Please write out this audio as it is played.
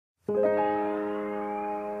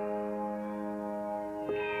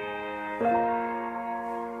All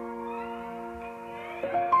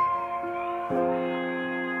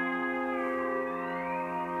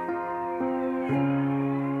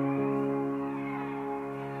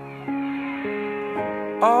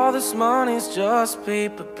this money's just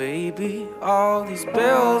paper, baby. All these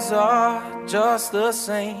bills are just the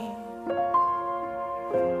same.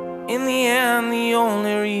 In the end, the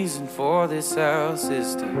only reason for this house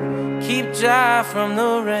is to keep Jah from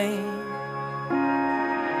the rain.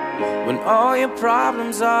 When all your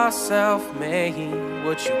problems are self-made,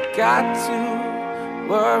 what you got to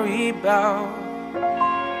worry about?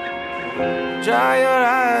 Dry your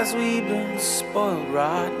eyes, we've been spoiled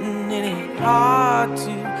rotten. It ain't hard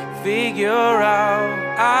to figure out.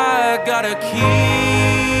 I got a key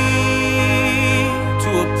to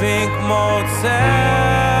a pink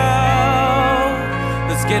motel.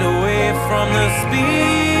 Let's get away from the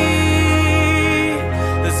speed.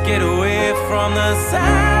 Let's get away from the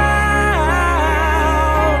sound.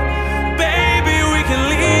 Baby, we can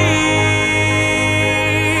leave.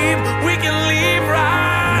 We can leave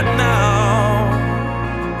right now.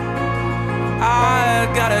 I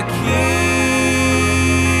got a key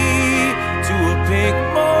to a pink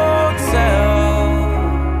motel.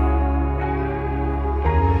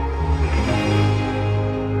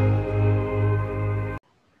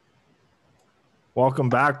 Welcome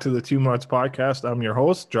back to the 2 Months Podcast. I'm your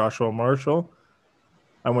host, Joshua Marshall.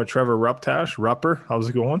 I'm with Trevor Ruptash. Rupper, how's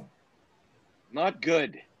it going? Not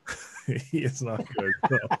good. He is not good.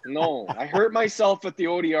 No, I hurt myself at the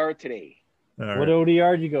ODR today. All What right.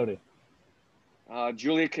 ODR did you go to?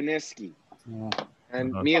 Julia Kaniski. Yeah.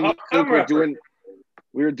 And Uh-huh. me and Luke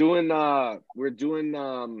were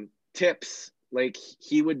doing tips. Like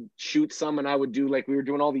he would shoot some and I would do, like, we were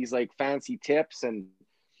doing all these like fancy tips, and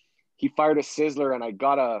he fired a sizzler and I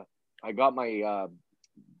got my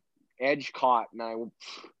edge caught, and I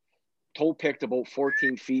toe picked about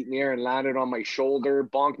 14 feet in the air and landed on my shoulder,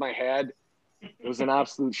 bonked my head. It was an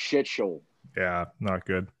absolute shit show. Yeah, not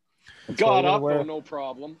good. Got up though, no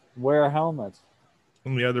problem. Wear a helmet.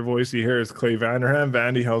 And the other voice you hear is Clay Vanderham.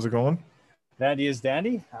 Vandy, how's it going? Dandy is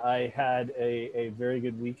dandy. I had a very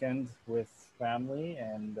good weekend with family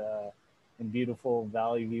and in beautiful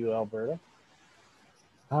Valley View, Alberta.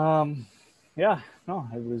 Yeah, no,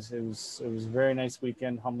 it was a very nice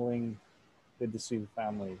weekend, humbling, good to see the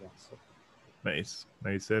family again. So. Nice.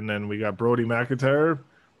 And then we got Brody McIntyre.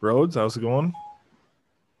 Rhodes, how's it going?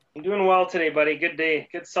 I'm doing well today, buddy. Good day.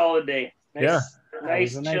 Good solid day. Nice, Yeah.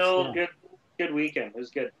 nice chill, good weekend. It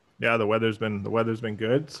was good. Yeah, the weather's been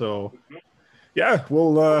good. So yeah,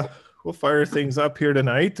 we'll fire things up here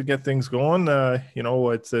tonight to get things going.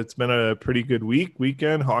 It's been a pretty good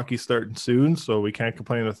weekend. Hockey starting soon, so we can't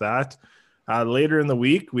complain with that. Later in the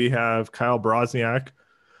week, we have Kyle Brozniak,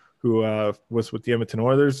 who was with the Edmonton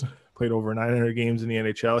Oilers, played over 900 games in the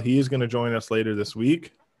NHL. He is going to join us later this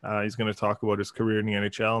week. He's going to talk about his career in the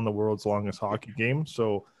NHL and the world's longest hockey game.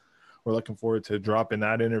 So we're looking forward to dropping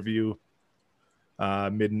that interview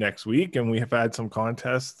mid next week. And we have had some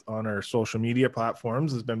contests on our social media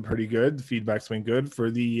platforms. It's been pretty good. The feedback's been good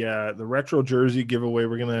for the retro jersey giveaway.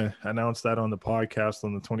 We're going to announce that on the podcast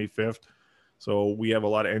on the 25th. So we have a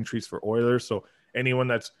lot of entries for Oilers. So anyone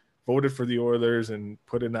that's voted for the Oilers and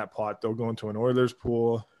put in that pot, they'll go into an Oilers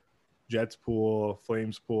pool, Jets pool,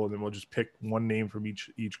 Flames pool, and then we'll just pick one name from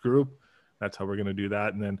each group. That's how we're going to do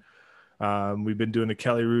that. And then we've been doing the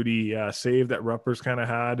Kelly Rudy save that Rupper's kind of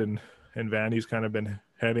had, and Vandy's kind of been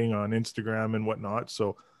heading on Instagram and whatnot.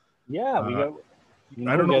 So Yeah, we got.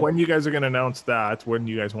 I don't know when you guys are going to announce that, when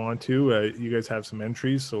you guys want to. You guys have some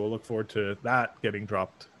entries, so we'll look forward to that getting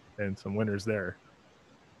dropped and some winners there.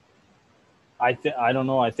 I don't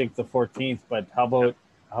know. I think the 14th, but how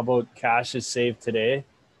about Cash's save today?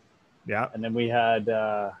 Yeah. And then we had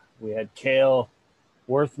Cale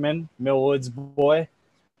Worthman, Millwoods boy,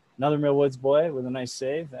 another Millwoods boy with a nice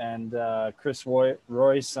save, and Chris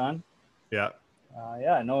Roy's son. Yeah.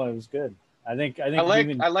 No, it was good. I like how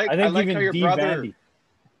your brother.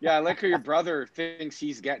 Yeah, I like how your brother thinks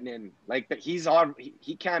he's getting in. Like that, he's on.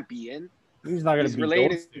 He can't be in. He's not going to be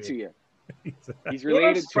related to you. He's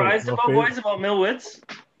related to. Surprised about boys about Millwoods.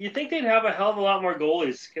 You'd think they'd have a hell of a lot more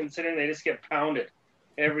goalies, considering they just get pounded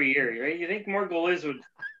every year, right? You think more goalies would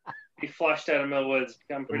be flushed out of Millwoods,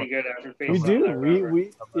 become pretty good after facing. We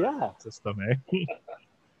do. Yeah. System,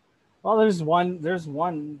 Well, there's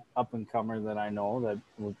one up and comer that I know that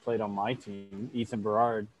played on my team, Ethan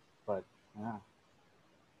Berard. But yeah,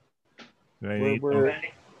 we're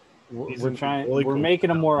trying. We're making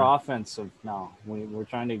them more offensive now. We're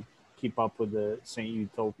trying to keep up with the St.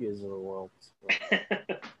 Utopias of the world. So.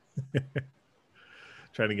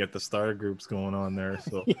 trying to get the star groups going on there.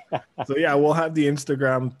 So, Yeah. so yeah, we'll have the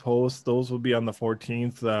Instagram post. Those will be on the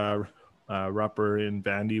 14th. Rupper and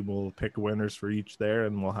Vandy will pick winners for each there,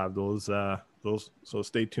 and we'll have those. So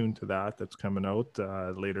stay tuned to that. That's coming out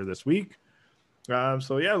later this week.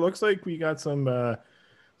 So yeah, it looks like we got some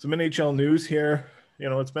NHL news here. You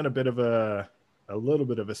know, it's been a bit of a little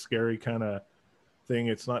bit of a scary kind of thing.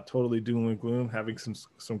 It's not totally doom and gloom, having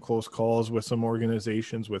some close calls with some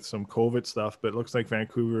organizations with some COVID stuff, but it looks like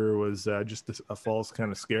Vancouver was just a false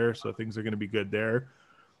kind of scare. So things are going to be good there.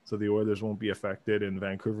 So the Oilers won't be affected and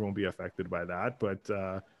Vancouver won't be affected by that. But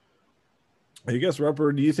I guess,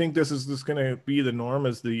 Rupper, do you think this is just going to be the norm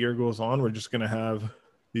as the year goes on? We're just going to have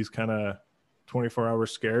these kind of 24-hour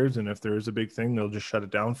scares, and if there is a big thing, they'll just shut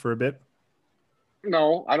it down for a bit?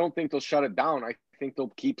 No, I don't think they'll shut it down. I think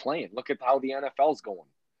they'll keep playing. Look at how the NFL's going.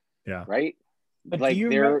 Yeah. Right? But like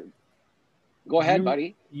go ahead,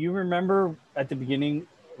 buddy. You remember at the beginning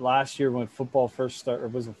last year when football first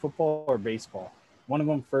started, was it football or baseball? One of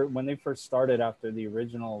them, when they first started after the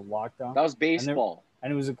original lockdown. That was baseball.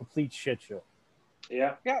 And it was a complete shit show.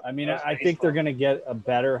 Yeah. I mean, I think they're going to get a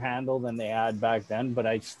better handle than they had back then, but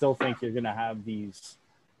I still think you're going to have these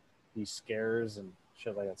scares and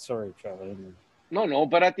shit like that. Sorry, Charlie. No,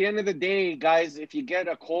 but at the end of the day, guys, if you get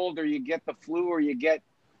a cold or you get the flu or you get,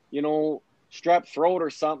 strep throat or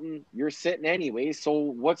something, you're sitting anyway. So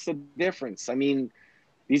what's the difference? I mean,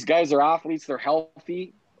 these guys are athletes. They're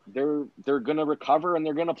healthy. They're going to recover and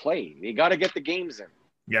they're going to play. They got to get the games in.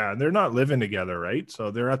 Yeah, they're not living together, right?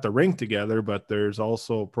 So they're at the rink together, but there's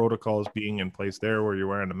also protocols being in place there where you're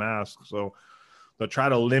wearing a mask. So they'll try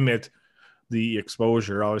to limit the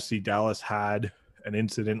exposure. Obviously, Dallas had an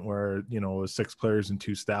incident where, it was 6 players and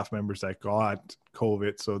 2 staff members that got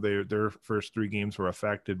COVID. So their first 3 games were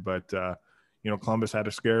affected. But, Columbus had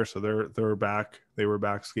a scare, so they were back. They were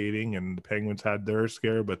back skating, and the Penguins had their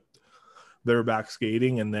scare, but they're back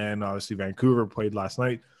skating. And then obviously Vancouver played last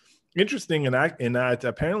night. Interesting in that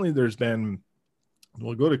apparently there's been,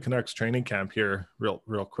 we'll go to Canucks training camp here real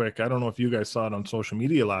quick. I don't know if you guys saw it on social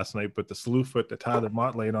media last night, but the slew foot that Tyler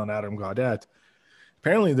Mott laid on Adam Gaudette,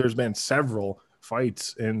 apparently there's been several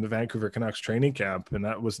fights in the Vancouver Canucks training camp, and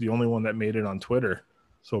that was the only one that made it on Twitter.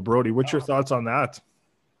 So Brody, what's your thoughts on that?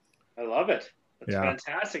 I love it. It's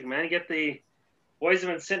fantastic, man. Get the boys have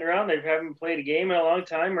been sitting around. They haven't played a game in a long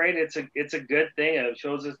time, right? It's a good thing. It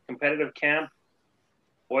shows a competitive camp.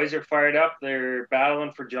 Boys are fired up. They're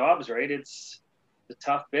battling for jobs, right? It's a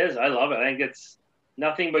tough biz. I love it. I think it's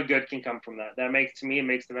nothing but good can come from that. That makes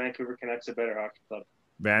the Vancouver Canucks a better hockey club.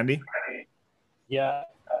 Vandy? Yeah,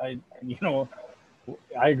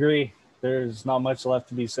 I agree. There's not much left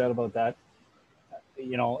to be said about that.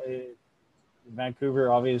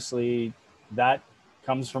 Vancouver, obviously, that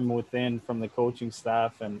comes from within, from the coaching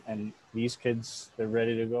staff, and these kids, they're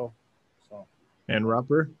ready to go. So. And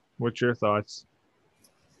Rupper, what's your thoughts?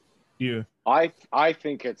 I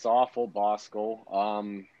think it's awful, Bosco.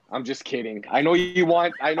 I'm just kidding. I know people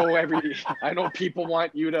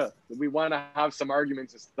want we want to have some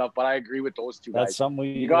arguments and stuff, but I agree with those two guys. That's something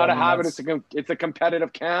you got to have it. It's a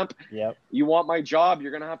competitive camp. Yep. You want my job, you're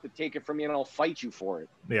going to have to take it from me and I'll fight you for it.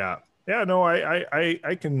 Yeah. Yeah, no, I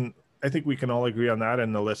think we can all agree on that,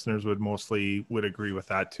 and the listeners would agree with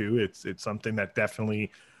that too. It's something that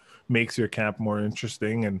definitely makes your camp more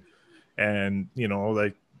interesting, and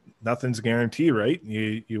like, nothing's guaranteed, right?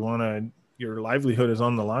 You want to, your livelihood is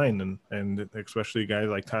on the line, and especially a guy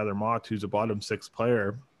like Tyler Mott, who's a bottom 6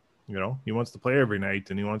 player, he wants to play every night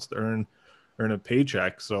and he wants to earn a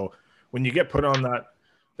paycheck. So when you get put on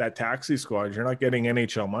that taxi squad, you're not getting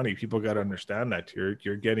NHL money. People got to understand that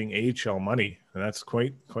you're getting AHL money, and that's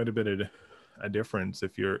quite a bit of a difference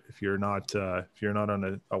if you're not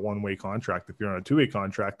on a one-way contract. If you're on a 2-way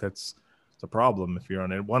contract, it's a problem. If you're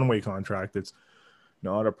on a one-way contract, it's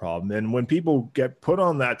not a problem. And when people get put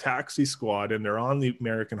on that taxi squad and they're on the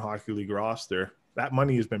American Hockey League roster, that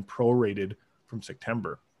money has been prorated from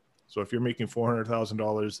September. So if you're making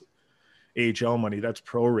 $400,000 AHL money, that's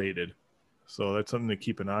prorated. So that's something to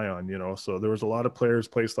keep an eye on, So there was a lot of players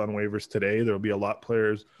placed on waivers today. There will be a lot of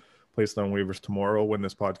players placed on waivers tomorrow when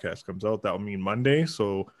this podcast comes out. That will mean Monday.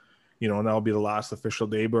 So, and that'll be the last official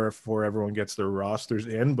day before everyone gets their rosters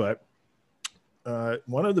in. But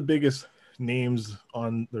one of the biggest names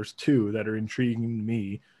there's 2 that are intriguing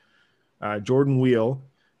me, Jordan Wheel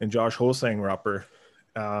and Josh Hosang Rupper.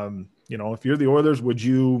 If you're the Oilers,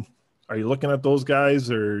 are you looking at those guys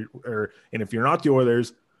and if you're not the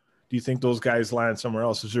Oilers, do you think those guys land somewhere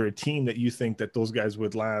else? Is there a team that you think that those guys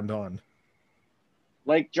would land on?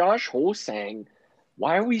 Like Josh Hosang,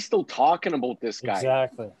 why are we still talking about this guy?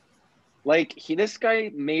 Exactly. Like this guy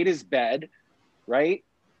made his bed, right?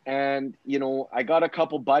 And, you know, I got a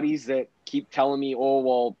couple buddies that keep telling me, oh,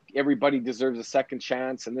 well, everybody deserves a second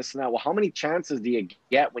chance and this and that. Well, how many chances do you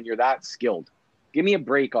get when you're that skilled? Give me a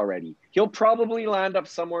break already. He'll probably land up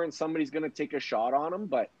somewhere and somebody's going to take a shot on him,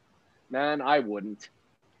 but man, I wouldn't.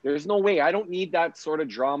 There's no way. I don't need that sort of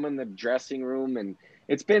drama in the dressing room. And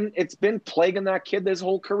it's been plaguing that kid his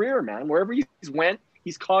whole career, man. Wherever he's went,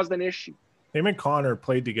 he's caused an issue. Him and Connor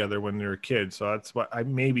played together when they were kids, so that's what I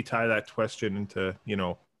maybe tie that question into, you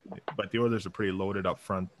know, but the Oilers are pretty loaded up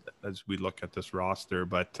front as we look at this roster.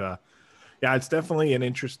 But yeah, it's definitely an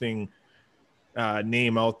interesting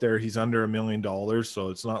name out there. He's under $1 million, so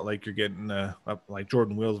it's not like you're getting like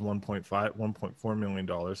Jordan Will's $1.4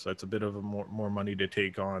 million. So it's a bit of a more money to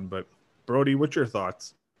take on. But Brody, what's your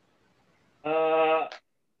thoughts? How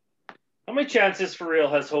many chances for real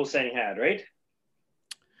has Ho-Sang had, right?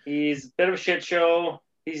 He's a bit of a shit show.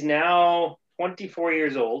 He's now 24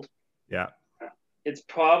 years old. Yeah. It's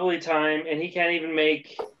probably time, and he can't even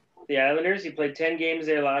make the Islanders. He played 10 games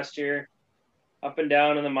there last year, up and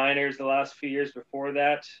down in the minors the last few years before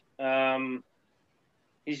that.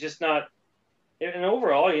 He's just not – and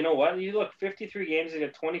overall, you know what? You look, 53 games, he's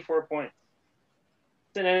got 24 points.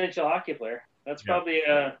 It's an NHL hockey player. That's probably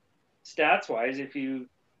stats-wise, if you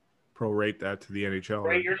 – prorate that to the NHL.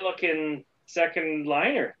 Right, you're looking – second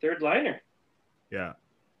liner, third liner. Yeah.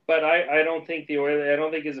 But I don't think the Oilers, I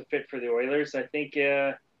don't think is a fit for the Oilers. I think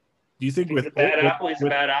do you think with a bad apple, he's a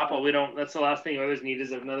bad apple. We don't, that's the last thing the Oilers need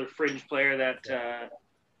is another fringe player that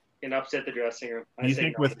can upset the dressing room. Do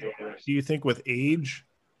you think with age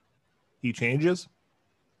he changes?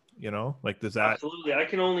 You know, like does that absolutely. I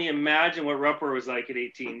can only imagine what Rupper was like at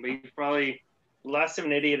 18, but he's probably less of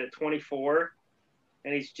an idiot at 24,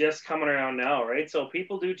 and he's just coming around now, right? So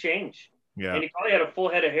people do change. Yeah. And he probably had a full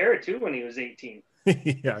head of hair too when he was 18.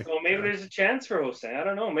 Yeah. So maybe there's a chance for Ho-Sang. I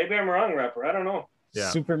don't know. Maybe I'm wrong, Rapper. I don't know. Yeah.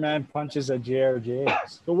 Superman punches at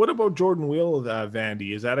JRJs. So what about Jordan Will,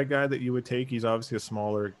 Vandy? Is that a guy that you would take? He's obviously a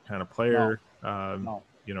smaller kind of player. No.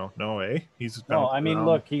 You know, no way. I mean,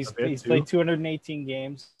 look, he's played 218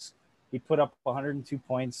 games. He put up 102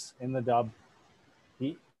 points in the dub.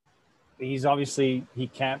 He's obviously, he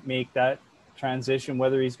can't make that transition,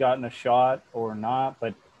 whether he's gotten a shot or not,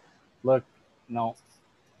 but look, no.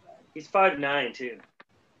 He's 5'9" too.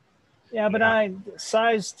 Yeah, but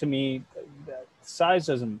size to me, size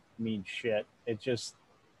doesn't mean shit. It just,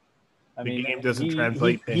 I mean, the game doesn't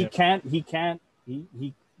translate. He can't.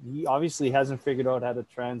 He obviously hasn't figured out how to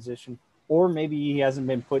transition, or maybe he hasn't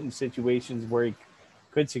been put in situations where he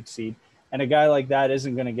could succeed. And a guy like that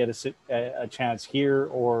isn't going to get a chance here,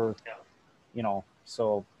 or, you know.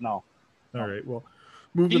 So no. All right. Well.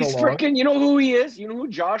 He's freaking, you know who he is? You know who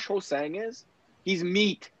Josh Ho-Sang is? He's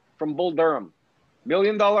meat from Bull Durham. $1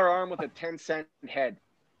 million arm with a 10-cent head.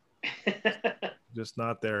 Just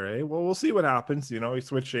not there, eh? Well, we'll see what happens. You know, he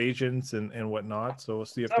switched agents and whatnot. So we'll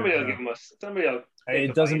see if somebody will give him somebody will.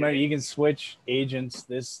 It doesn't matter. You can switch agents.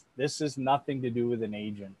 This is nothing to do with an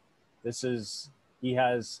agent. He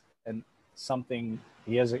has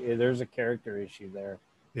there's a character issue there.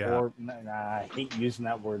 Yeah. Or I hate using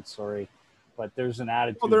that word, sorry. But there's an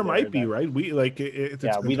attitude. Well, there might be, right? We like it.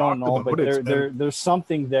 Yeah, we don't know, but there's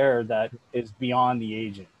something there that is beyond the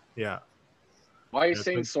agent. Yeah. Why are you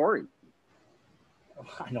saying sorry?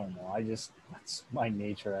 I don't know. That's my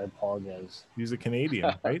nature. I apologize. He's a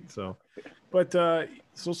Canadian, right? So, but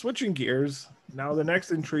so switching gears now, the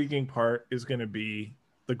next intriguing part is going to be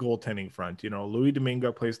the goaltending front. You know, Louis Domingue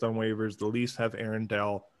got placed on waivers. The Leafs have Aaron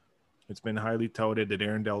Dell. It's been highly touted that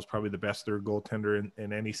Aaron Dell is probably the best third goaltender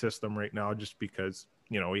in any system right now, just because,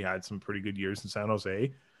 you know, he had some pretty good years in San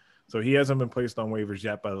Jose. So he hasn't been placed on waivers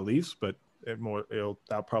yet by the Leafs, but that'll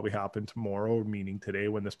probably happen tomorrow, meaning today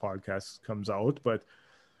when this podcast comes out. But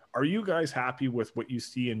are you guys happy with what you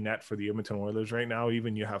see in net for the Edmonton Oilers right now?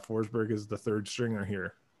 Even you have Forsberg as the third stringer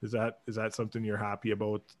here. Is that something you're happy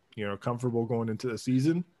about, you know, comfortable going into the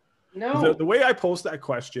season? No. The way I post that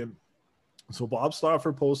question, so Bob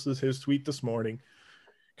Stauffer posted his tweet this morning,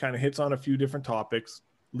 kind of hits on a few different topics,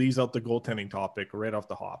 leaves out the goaltending topic right off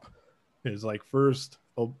the hop. His like first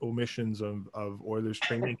omissions of Oilers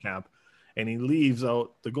training camp, and he leaves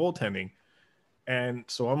out the goaltending. And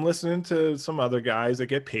so I'm listening to some other guys that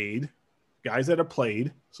get paid, guys that have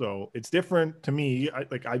played. So it's different to me.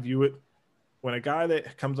 I view it when a guy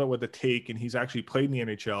that comes out with a take and he's actually played in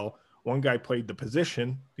the NHL. One guy played the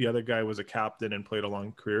position. The other guy was a captain and played a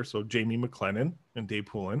long career. So Jamie McLennan and Dave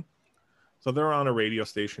Poulin. So they're on a radio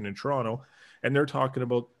station in Toronto, and they're talking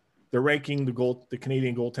about they're ranking the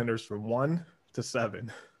Canadian goaltenders from 1 to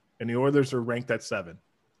 7, and the Oilers are ranked at 7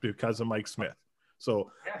 because of Mike Smith.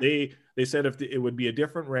 So they said it would be a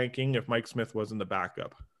different ranking if Mike Smith wasn't the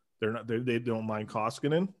backup. They don't mind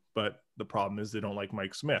Koskinen, but the problem is they don't like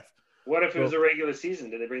Mike Smith. What if it was a regular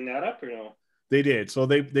season? Did they bring that up or no? They did. So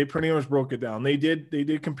they pretty much broke it down. They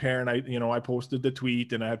did compare, and I posted the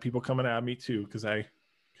tweet, and I had people coming at me too because I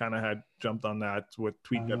kind of had jumped on that with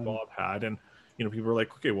tweet that Bob had, and people were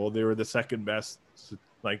like, okay, well, they were the second best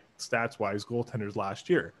like stats wise goaltenders last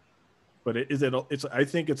year, but I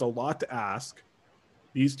think it's a lot to ask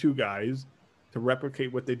these two guys to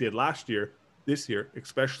replicate what they did last year, this year,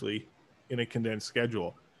 especially in a condensed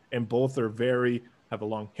schedule, and both have a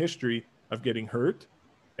long history of getting hurt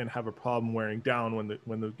and have a problem wearing down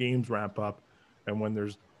when the games ramp up and when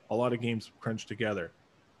there's a lot of games crunched together.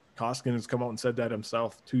 Koskinen has come out and said that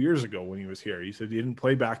himself 2 years ago when he was here. He said he didn't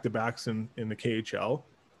play back-to-backs in the KHL.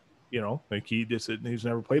 Like he's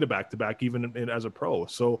never played a back-to-back even as a pro.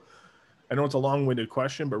 So I know it's a long-winded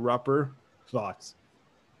question, but Rupper, thoughts?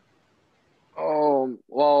 Oh,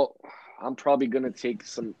 well, I'm probably going to take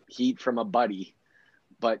some heat from a buddy,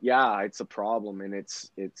 but yeah, it's a problem, and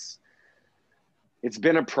it's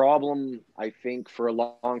been a problem, I think, for a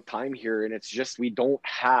long time here, and it's just we don't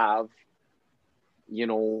have,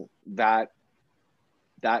 that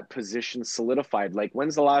position solidified. Like,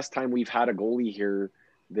 when's the last time we've had a goalie here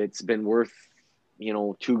that's been worth,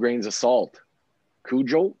 2 grains of salt?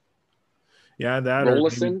 Cujo? Yeah, that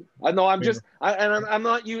Rolison. I'm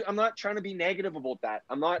not trying to be negative about that.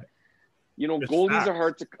 I'm not. Goalies facts. are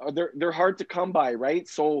hard to. They're hard to come by, right?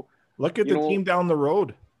 So look at the team down the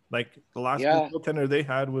road. Like the last goaltender they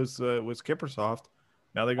had was Kippersoft.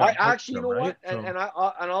 Now they got. I actually, what? And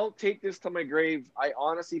I'll take this to my grave. I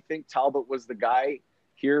honestly think Talbot was the guy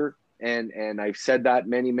here, and I've said that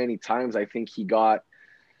many times. I think he got.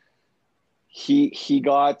 He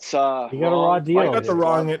got a raw deal. I got the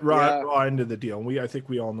raw end of the deal. I think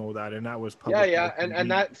we all know that, and that was public. Yeah,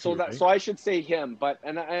 and that so that right? So I should say him, but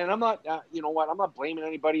and I'm not I'm not blaming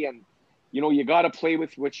anybody, and you got to play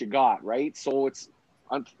with what you got, right? So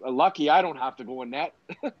I'm lucky I don't have to go in net,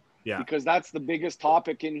 because that's the biggest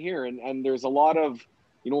topic in here, and there's a lot of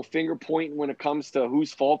finger pointing when it comes to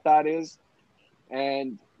whose fault that is,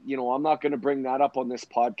 and I'm not going to bring that up on this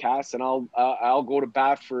podcast, and I'll go to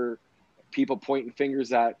bat for people pointing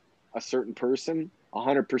fingers at a certain person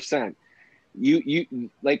 100%. You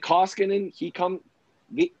like Koskinen,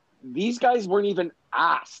 these guys weren't even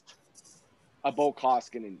asked about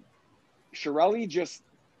Koskinen. Chiarelli just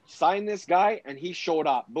signed this guy and he showed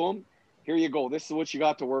up. Boom, here you go. This is what you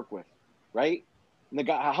got to work with, right? And the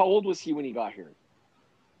guy, how old was he when he got here?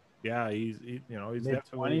 Yeah, he's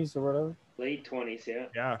mid-20s or whatever. Late 20s, yeah.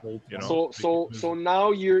 Yeah. So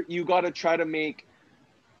now you got to try to make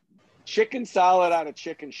chicken salad out of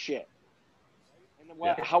chicken shit. And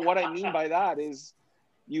what I mean by that is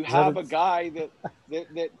you have a guy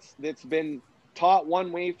that's been taught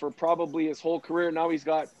one way for probably his whole career. Now he's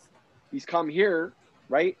come here,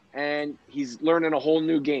 right? And he's learning a whole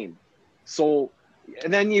new game. So,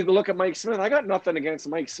 and then you look at Mike Smith. I got nothing against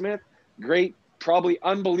Mike Smith. Great, probably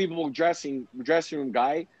unbelievable dressing room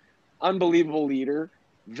guy, unbelievable leader,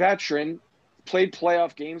 veteran, played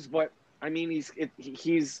playoff games, but I mean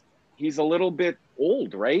he's a little bit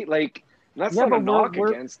old, right? Like, that's not a knock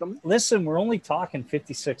against him. Listen, we're only talking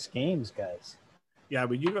 56 games, guys. Yeah,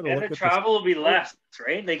 but you got to look at the travel will be less,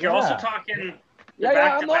 right? Like, you're also talking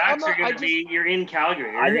back-to-backs are going to be, you're in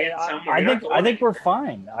Calgary. I think we're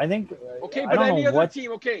fine. I think. Okay, but any other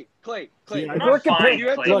team, okay, Clay. We're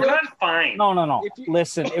not fine. No.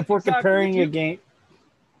 Listen, if we're comparing a game.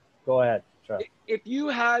 Go ahead, Charlie. If you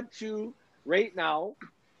had to, right now,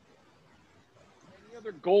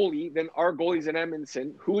 other goalie than our goalies in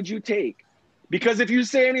Edmonton, who would you take? Because if you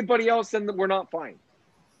say anybody else, then we're not fine.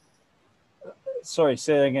 Sorry,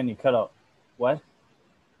 say that again. You cut out. What?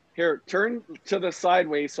 Here, turn to the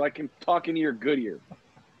sideways so I can talk into your good ear.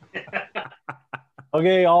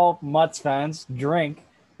 Okay, all Mutts fans, drink,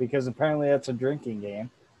 because apparently that's a drinking game.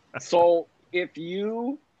 So if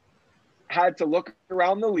you had to look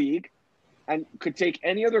around the league and could take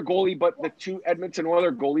any other goalie but the 2 Edmonton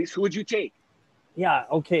Oilers goalies, who would you take? Yeah,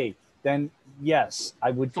 okay. Then yes,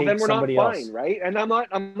 I would take somebody else. Fine, right? And I'm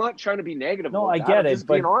not trying to be negative. No, I get it. Just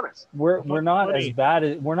being honest. We're not as bad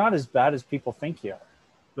as people think you are.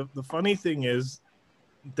 The funny thing is,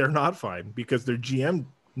 they're not fine because their GM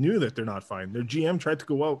knew that they're not fine. Their GM tried to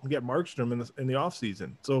go out and get Markstrom in the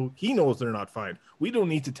offseason, so he knows they're not fine. We don't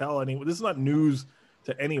need to tell anyone. This is not news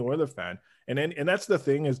to any Oiler fan. And that's the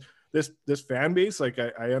thing is. This fan base, like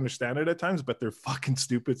I understand it at times, but they're fucking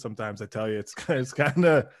stupid sometimes. I tell you, it's kind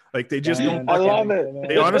of like they just don't. I love it.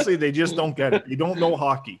 They honestly, they just don't get it. They don't know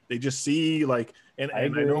hockey. They just see like And I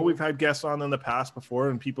know we've had guests on in the past before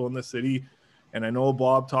and people in the city. And I know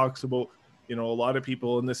Bob talks about, a lot of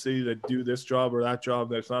people in the city that do this job or that job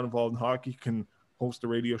that's not involved in hockey can host a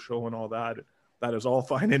radio show and all that. That is all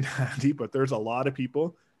fine and dandy, but there's a lot of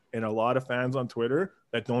people and a lot of fans on Twitter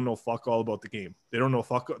that don't know fuck all about the game. They don't know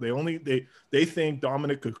fuck. They think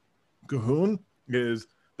Dominic Cahoon is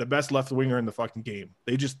the best left winger in the fucking game.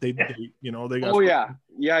 They got. Oh yeah.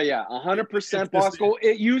 100%, Bosco.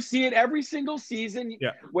 You see it every single season.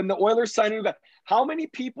 Yeah. When the Oilers signed him, how many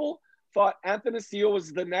people thought Anthony Seal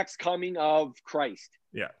was the next coming of Christ?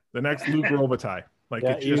 Yeah, the next Luke Robitaille. Like,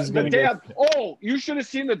 Yeah, you should have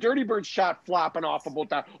seen the Dirty Birds chat flapping off about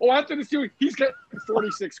that. Oh, Anthony Seal, he's getting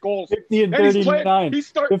 46 goals. 50 and 39.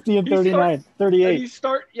 50 and 39. 38.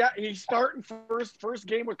 He's starting first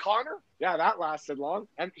game with Connor. Yeah, that lasted long.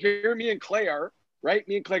 And here me and Clay are, right?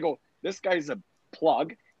 Me and Clay go, this guy's a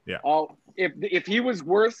plug. Yeah. If he was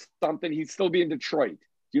worth something, he'd still be in Detroit.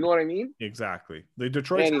 Do you know what I mean? Exactly. The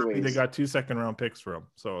Detroit's happy they got 2 second-round picks for him.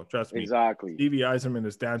 So trust me. Exactly. Stevie Yzerman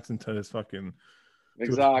is dancing to his fucking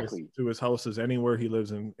to his houses anywhere he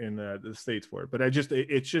lives in the States for it. But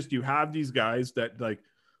it's just you have these guys that like,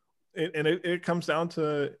 and it comes down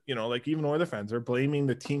to like even Oilers fans are blaming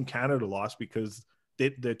the Team Canada loss because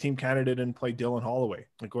the Team Canada didn't play Dylan Holloway.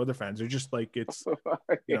 Like Oilers fans are just like it's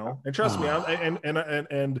and trust me,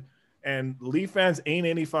 and Leaf fans ain't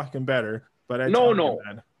any fucking better. But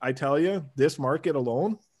I tell you, this market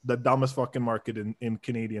alone, the dumbest fucking market in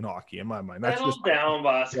Canadian hockey, in my mind. That's Settle down,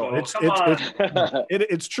 Bosco.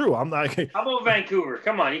 It's true. I'm not. How about Vancouver?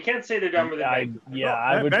 Come on, you can't say they're dumber than Vancouver. Yeah,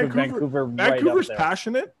 I would put Vancouver right Vancouver's up there.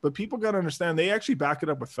 passionate, but people got to understand they actually back it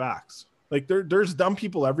up with facts. Like there's dumb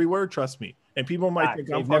people everywhere. Trust me, and people might think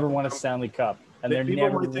they've never won a Stanley Cup, and they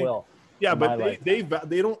never will. Yeah, but they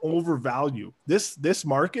don't overvalue this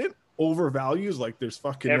market. Overvalues like there's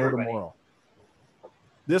fucking no tomorrow.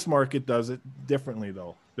 This market does it differently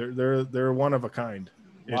though. They're one of a kind.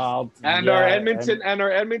 Wow. Our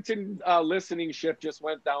Edmonton listening ship just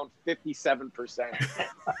went down 57%.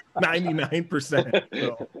 99%.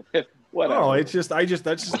 So. Whatever. No, it's just that's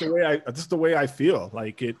just the way I feel.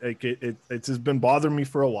 Like it's just been bothering me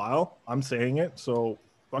for a while. I'm saying it. So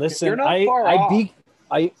listen, you're not far off.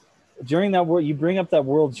 During that world, you bring up that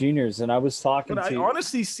World Juniors, and I was talking I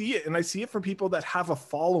honestly see it, and I see it from people that have a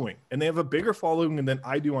following, and they have a bigger following than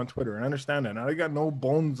I do on Twitter. And I understand that. And I got no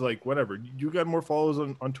bones, like whatever. You got more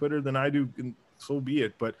followers on Twitter than I do, and so be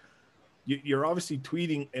it. But you're obviously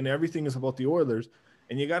tweeting, and everything is about the Oilers.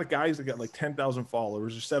 And you got guys that got like 10,000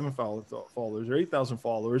 followers, or 7,000 followers, or 8,000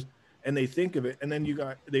 followers, and they think of it, and then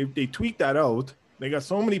they tweet that out. They got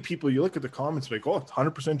so many people. You look at the comments like, "Oh, it's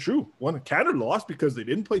 100% true." Canada lost because they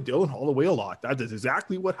didn't play Dylan Holloway a lot. That is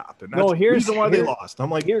exactly what happened. That's the reason why they lost.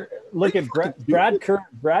 I'm like, look at Brad Kerr.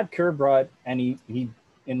 Brad Kerr brought, and he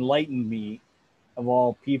enlightened me, of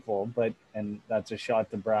all people. And that's a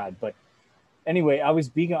shot to Brad. But anyway,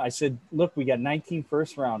 I said, look, we got 19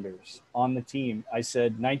 first rounders on the team. I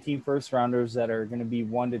said 19 first rounders that are going to be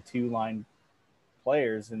 1 to 2 line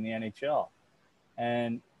players in the NHL,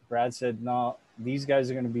 and Brad said, no, these guys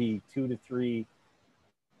are going to be 2 to 3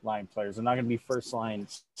 line players. They're not going to be first line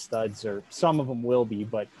studs, or some of them will be,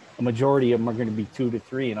 but a majority of them are going to be 2 to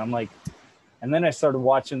 3. And I'm like, and then I started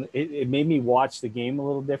watching, it made me watch the game a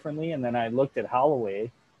little differently. And then I looked at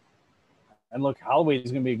Holloway, and look, Holloway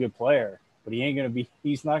is going to be a good player, but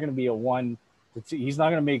he's not going to be a 1 to 2. He's not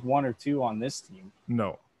going to make 1 or 2 on this team.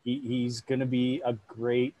 No, he's going to be a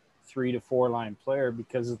great 3 to 4 line player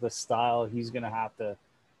because of the style he's going to have to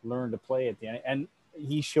learn to play at the end, and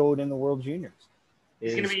he showed in the World Juniors.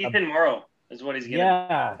 He's going to be Ethan Morrow, is what he's going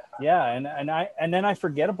to. Yeah, and then I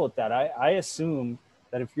forget about that. I assume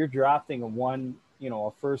that if you're drafting a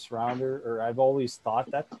first rounder, or I've always thought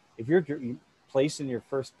that if you're placing your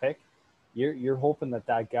first pick, you're hoping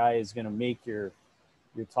that guy is going to make your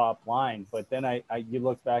top line. But then you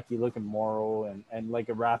look at Morrow and like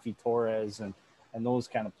a Rafi Torres and those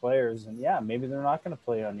kind of players, and maybe they're not going to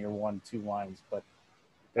play on your 1-2 lines, but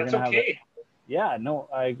that's okay.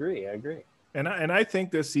 I agree. And I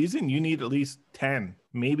think this season you need at least 10,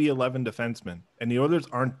 maybe 11 defensemen, and the Oilers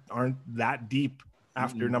aren't that deep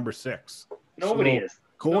after number 6. Nobody is.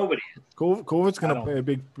 COVID's going to play a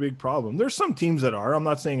big problem. There's some teams that are. I'm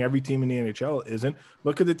not saying every team in the NHL isn't.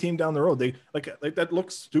 Look at the team down the road. They like that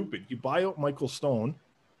looks stupid. You buy out Michael Stone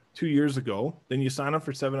 2 years ago, then you sign up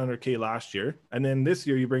for $700K last year, and then this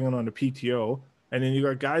year you bring him on a PTO. And then you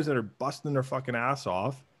got guys that are busting their fucking ass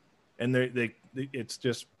off, and it's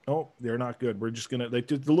just, they're not good. We're just gonna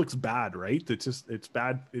it looks bad, right? It's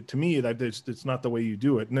bad to me that it's not the way you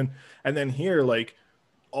do it. And then here, like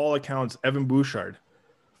all accounts, Evan Bouchard,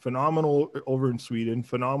 phenomenal over in Sweden,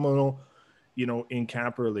 phenomenal, in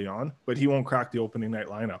camp early on, but he won't crack the opening night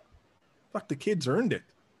lineup. Fuck, the kid's earned it.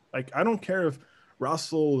 Like, I don't care if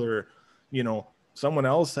Russell or, someone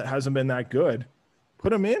else that hasn't been that good,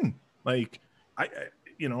 put him in. Like,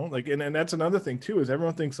 and that's another thing too, is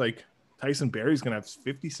everyone thinks like Tyson Barrie's going to have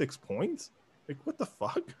 56 points. Like, what the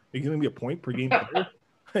fuck? He's going to be a point per game player?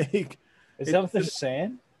 Like, is that what they're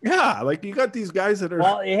saying? Yeah, like you got these guys that are.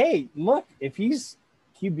 Well, hey, look, if he's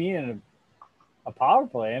QB in a power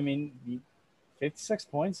play, I mean, 56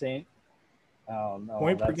 points ain't. Oh no,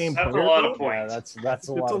 point per game. That's player, a lot of points. Yeah, that's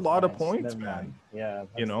a lot of points, man. Yeah,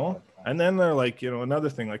 and then they're like, another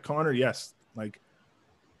thing, like Connor, yes, like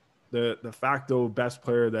the facto best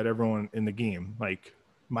player that everyone in the game, like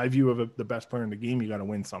my view of the best player in the game, you got to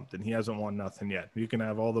win something. He hasn't won nothing yet. You can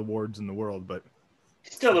have all the awards in the world, but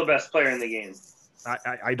still the best player in the game.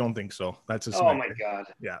 I don't think so. That's a oh my god.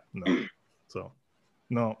 Yeah, no. So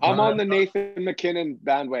no, I'm on the Nathan McKinnon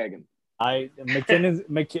bandwagon.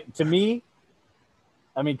 To me,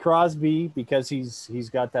 I mean Crosby, because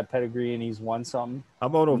he's got that pedigree and he's won something. How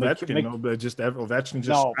about Ovechkin? Ovechkin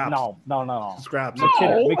just no. Scraps.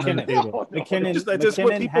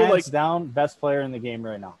 McKinnon hands down best player in the game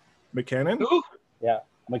right now. McKinnon? Who? Yeah,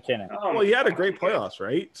 McKinnon. Well, he had a great playoffs,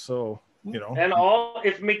 right? So And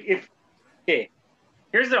if okay.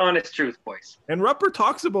 Here's the honest truth, boys. And Rupper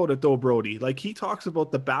talks about it, though, Brody. Like, he talks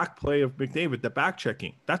about the back play of McDavid, the back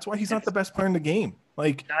checking. That's why he's not the best player in the game.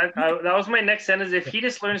 Like, that was my next sentence. If he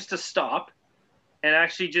just learns to stop and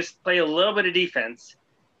actually just play a little bit of defense,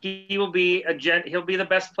 he will be he'll be the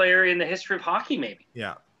best player in the history of hockey, maybe.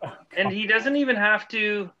 Yeah. And he doesn't even have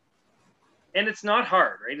to. And it's not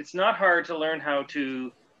hard, right? It's not hard to learn how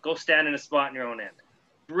to go stand in a spot in your own end.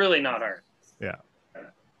 It's really not hard. Yeah.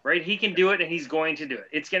 Right? He can do it, and he's going to do it.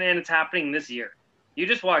 It's happening this year. You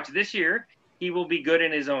just watch. This year, he will be good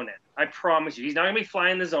in his own end. I promise you. He's not going to be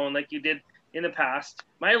flying the zone like you did in the past.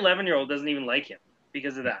 My 11-year-old doesn't even like him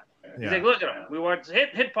because of that. He's like, look at him. We watch,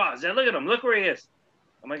 hit pause. Yeah, look at him. Look where he is.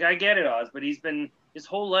 I'm like, I get it, Oz, but he's been, his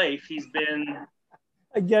whole life, he's been.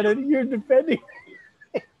 I get it. You're defending.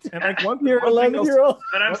 And like you're 11-year-old.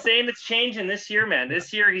 But I'm saying it's changing this year, man.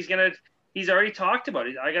 This year, he's already talked about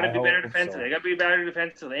it. I got to be better defensively. I got to be better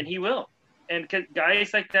defensively, and he will. And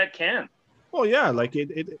guys like that can. Well, yeah, like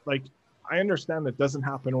like I understand that doesn't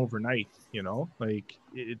happen overnight. Like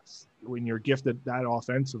it's when you're gifted that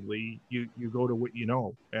offensively, you go to what you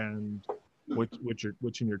know and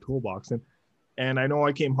which in your toolbox. And I know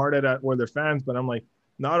I came hard at Oilers fans, but I'm like,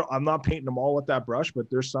 I'm not painting them all with that brush, but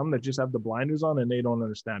there's some that just have the blinders on and they don't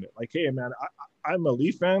understand it. Like, hey, man, I'm a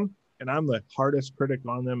Leaf fan. And I'm the hardest critic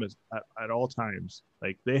on them at all times.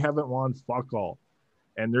 Like, they haven't won fuck all.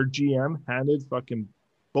 And their GM handed fucking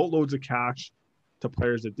boatloads of cash to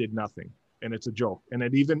players that did nothing. And it's a joke. And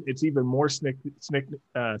it's even more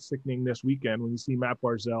sickening this weekend when you see Matt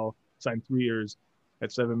Barzal sign 3 years at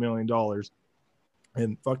 $7 million.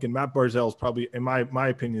 And fucking Matt Barzal is probably, in my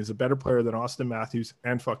opinion, is a better player than Austin Matthews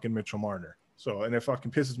and fucking Mitchell Marner. So, and it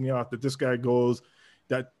fucking pisses me off that this guy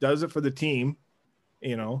that does it for the team,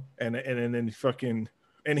 and then fucking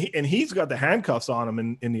he's got the handcuffs on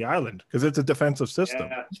him in the island because it's a defensive system.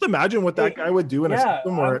 Yeah. Just imagine what that guy would do in a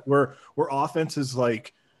system where offense is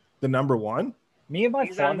like the number one. Me and my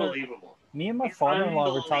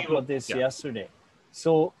father-in-law were talking about this yesterday.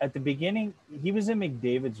 So at the beginning, he was in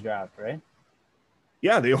McDavid's draft, right?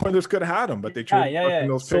 Yeah, the Oilers could have had him, but they traded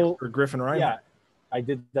those picks for Griffin Ryan. Yeah, I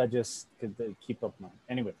did that just to keep up mine.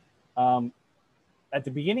 Anyway, at the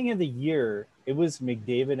beginning of the year, it was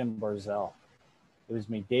McDavid and Barzal. It was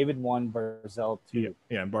McDavid 1, Barzal 2.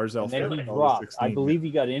 Yeah, and Barzal. And then he dropped. 16, I believe he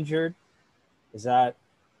got injured. Is that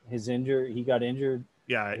his injury? He got injured.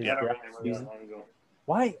 Yeah.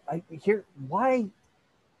 Why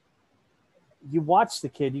you watch the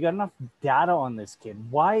kid? You got enough data on this kid.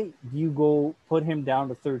 Why do you go put him down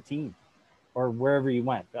to 13 or wherever he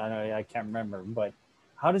went? I can't remember, but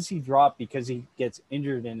how does he drop because he gets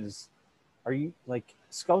injured in his? Are you like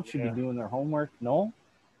scouts should be doing their homework? No.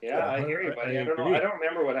 Yeah, I hear you, buddy. I don't know. I don't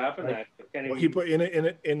remember what happened. He put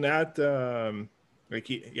in that.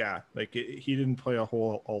 He didn't play a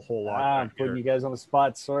whole lot. I'm putting you guys on the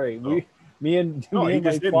spot. Sorry, me and my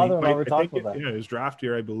father-in-law were talking about that. Yeah, his draft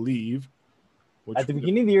year, I believe. At the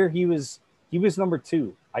beginning of the year, he was number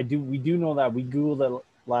 2. We do know that. We Googled it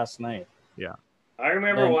last night. Yeah. I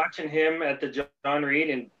remember watching him at the John Reed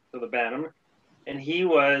and the Bantam, and he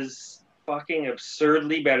was fucking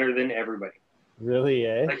absurdly better than everybody. Really,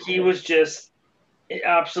 eh? Like, he was just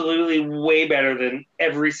absolutely way better than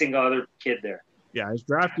every single other kid there. Yeah, his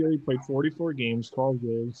draft year, he played 44 games, 12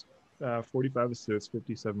 goals, 45 assists,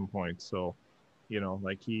 57 points. So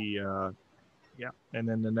like he, And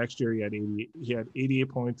then the next year he had 88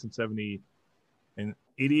 points and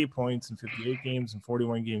 88 points in 58 games, and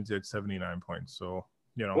 41 games he had 79 points. So,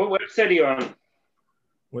 What website are you on?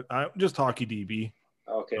 Just Hockey DB.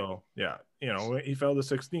 Okay. So yeah, he fell to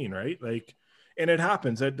 16, right? Like, and it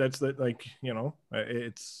happens. That's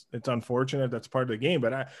it's unfortunate. That's part of the game.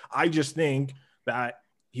 But I just think that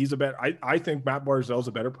he's I think Matt Barzal's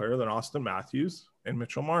a better player than Austin Matthews and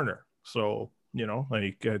Mitchell Marner. So,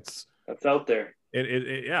 that's out there.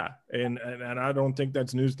 Yeah. And I don't think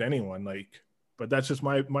that's news to anyone. Like, but that's just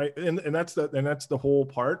my and that's the whole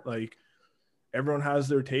part. Like, everyone has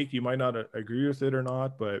their take. You might not agree with it or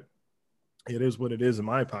not, but it is what it is in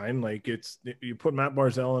my opinion. Like, you put Matt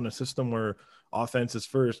Barzal in a system where offense is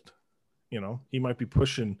first, he might be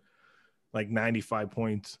pushing like 95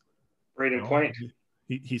 points. Braden Point.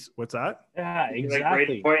 He's what's that? Yeah,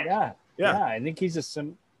 exactly. Like yeah. I think he's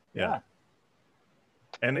yeah.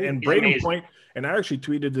 And Braden Point, and I actually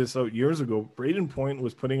tweeted this out years ago. Braden Point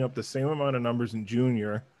was putting up the same amount of numbers in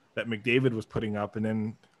junior that McDavid was putting up, and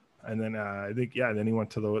then I think then he went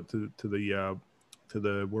to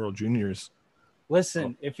the World Juniors.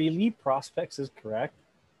 Listen, if Elite Prospects is correct,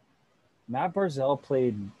 Matt Barzal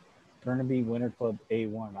played Burnaby Winter Club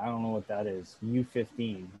A1. I don't know what that is.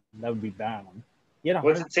 U15. That would be Bantam.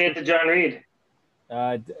 What's it say to John Reed?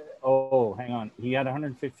 Hang on. He had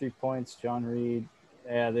 153 points. John Reed.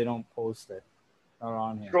 Yeah, they don't post it. Not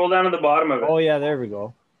on here. Scroll down to the bottom of it. Oh, yeah, there we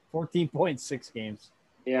go. 14.6 games.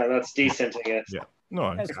 Yeah, that's decent, I guess. Yeah.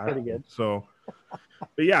 No, that's pretty good. So,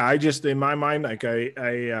 but yeah, I just, in my mind, like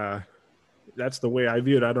I that's the way I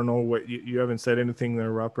view it. I don't know what you haven't said anything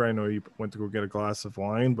there, Rupper. I know you went to go get a glass of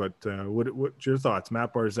wine, but what's your thoughts?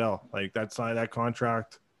 Matt Barzal, like that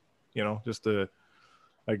contract, just a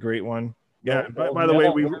great one. Yeah. By the way,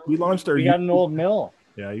 we launched our. We got an old mill.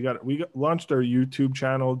 Yeah, we launched our YouTube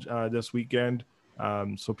channel this weekend.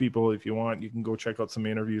 So people, if you want, you can go check out some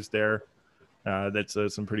interviews there. That's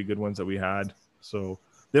some pretty good ones that we had. So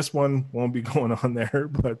this one won't be going on there,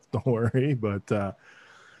 but don't worry. But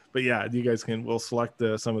yeah, you guys we'll select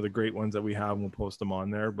some of the great ones that we have and we'll post them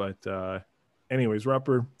on there. But anyways,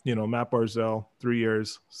 Rupper, Matt Barzal, 3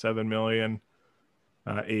 years, $7 million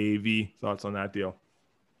AAV. Thoughts on that deal?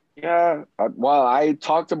 Yeah, well, I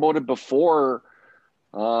talked about it before.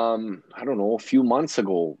 I don't know, a few months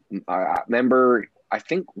ago. I remember. I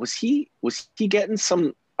think was he getting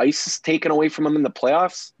some ice taken away from him in the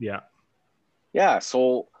playoffs? Yeah.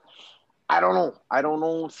 So I don't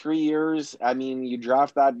know. 3 years. I mean, you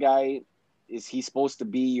draft that guy. Is he supposed to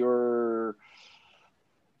be your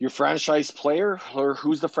franchise player, or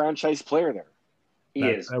who's the franchise player there?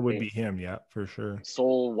 That would be him. Yeah, for sure. So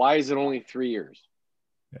why is it only 3 years?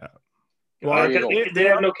 Yeah. Well, they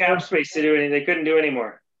have no cap space to do anything. They couldn't do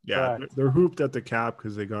anymore. Yeah, they're hooped at the cap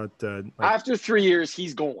because they got after 3 years,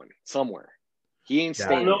 he's going somewhere. He ain't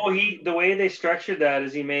staying. No, the way they structured that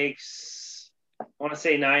is he makes, I want to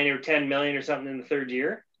say 9 or 10 million or something in the third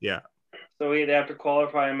year. Yeah. So he'd have to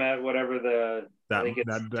qualify him at whatever that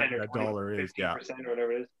dollar is. Yeah. Or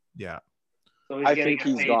whatever it is. Yeah. So he's going to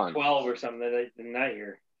get paid 12 or something in that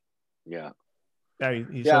year. Yeah. Yeah,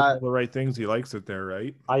 he said all the right things. He likes it there,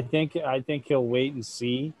 right? I think he'll wait and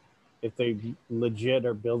see if they legit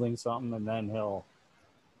are building something, and then he'll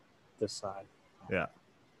decide. Yeah.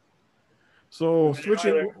 So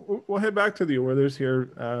switching, we'll head back to the Oilers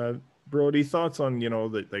here. Brody, thoughts on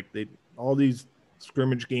all these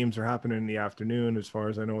scrimmage games are happening in the afternoon. As far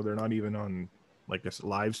as I know, they're not even on like a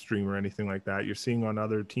live stream or anything like that. You're seeing on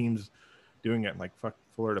other teams doing it, like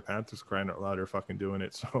Florida Panthers crying out loud, are fucking doing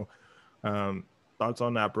it. So. Thoughts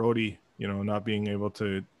on that, Brody? Not being able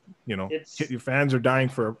to, your fans are dying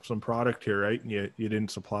for some product here, right? And you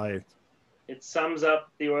didn't supply it. It sums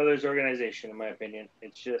up the Oilers organization, in my opinion.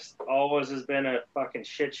 It's just always has been a fucking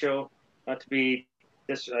shit show. Not to be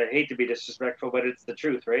I hate to be disrespectful, but it's the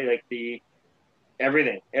truth, right? Like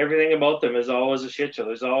everything about them is always a shit show.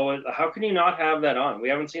 There's always, how can you not have that on? We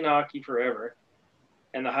haven't seen hockey forever,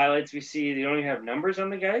 and the highlights we see, they don't even have numbers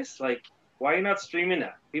on the guys. Like, why are you not streaming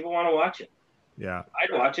that? People want to watch it. Yeah.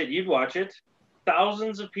 I'd watch it. You'd watch it.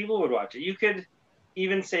 Thousands of people would watch it. You could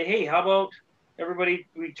even say, hey, how about everybody,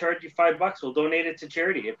 we charge you $5. We'll donate it to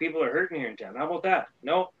charity if people are hurting here in town. How about that?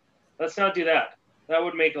 No, let's not do that. That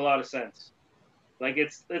would make a lot of sense. Like,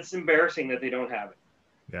 it's embarrassing that they don't have it.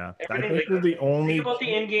 Yeah. I think we're the only. Think about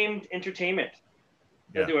the in-game entertainment.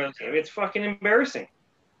 Yeah. It's fucking embarrassing.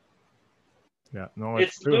 Yeah. No,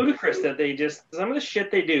 it's ludicrous that they just, some of the shit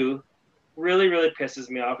they do really, really pisses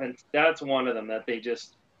me off, and that's one of them, that they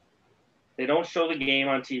don't show the game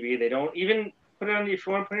on TV. They don't even put it on, if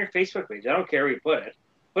you want to put it on your Facebook page. I don't care where you put it.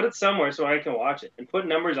 Put it somewhere so I can watch it, and put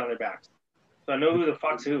numbers on their backs so I know who the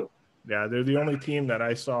fuck's who. Yeah, they're the only team that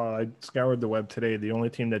I saw. I scoured the web today. The only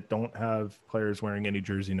team that don't have players wearing any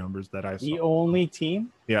jersey numbers that I saw. The only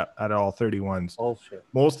team? Yeah, at all 31s. Oh, shit.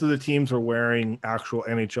 Most of the teams are wearing actual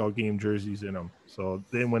NHL game jerseys in them. So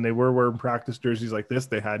then when they were wearing practice jerseys like this,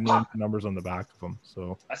 they had no numbers on the back of them.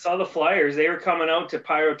 So I saw the Flyers. They were coming out to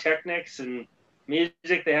pyrotechnics and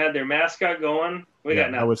music. They had their mascot going. We got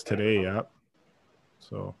nothing. That was today, yeah.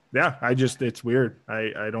 So yeah, it's weird.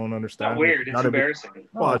 I don't understand. It's not weird. It's embarrassing.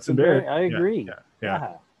 Well, it's embarrassing. I agree.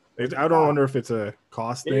 Yeah. I don't wonder if it's a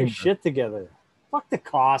cost Get thing. your shit together. Fuck the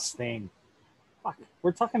cost thing. Fuck.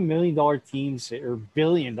 We're talking $1 million teams or $1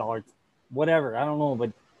 billion, whatever. I don't know,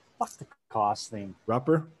 but fuck the cost thing.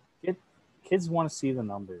 Rupper? Kids want to see the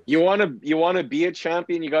numbers. You want to be a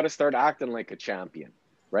champion, you got to start acting like a champion,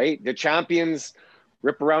 right? The champions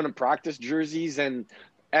rip around in practice jerseys and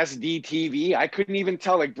SDTV. I couldn't even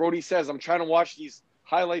tell. Like Brody says, I'm trying to watch these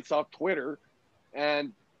highlights off Twitter,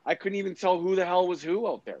 and I couldn't even tell who the hell was who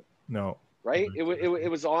out there. No. Right? It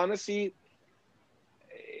was honestly,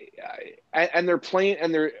 and they're playing,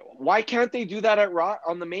 and why can't they do that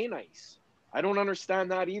on the main ice? I don't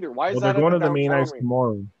understand that either. Why is that? They're going to the main ice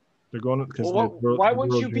tomorrow. They're going because why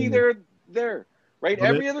wouldn't you be there? Right?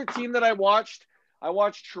 Every other team that I watched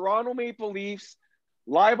Toronto Maple Leafs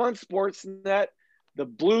live on Sportsnet. The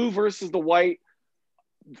blue versus the white,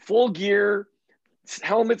 full gear,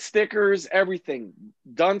 helmet stickers, everything,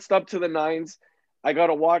 dunced up to the nines. I got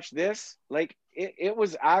to watch this. Like, it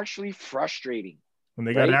was actually frustrating. And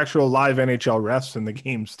they got actual live NHL refs in the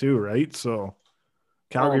games too, right? So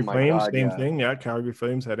Calgary Flames, same thing. Yeah, Calgary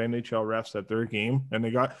Flames had NHL refs at their game. And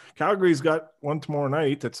Calgary's got one tomorrow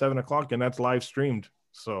night at 7:00, and that's live streamed.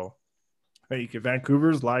 So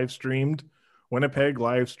Vancouver's live streamed. Winnipeg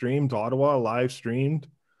live streamed, Ottawa live streamed,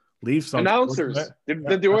 Leafs announcers.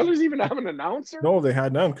 Did the Oilers even have an announcer? No, they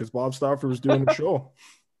had none because Bob Stauffer was doing the show.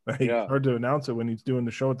 It's hard to announce it when he's doing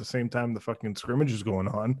the show at the same time the fucking scrimmage is going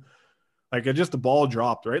on. Like the ball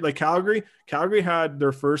dropped, right? Like Calgary had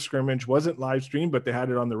their first scrimmage, wasn't live streamed, but they had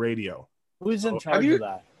it on the radio. Who's in charge of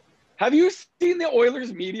that? Have you seen the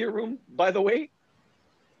Oilers media room, by the way?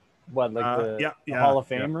 What, like the Hall of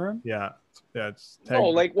Fame room? Yeah. Yeah, it's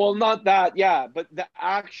not that, but the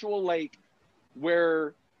actual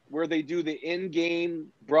where they do the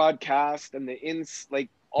in-game broadcast and that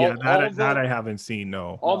I haven't seen.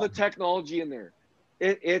 No, all the technology in there,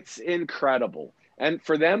 it's incredible. And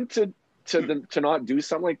for them to not do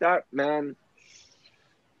something like that, man,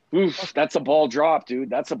 oof, that's a ball drop, dude.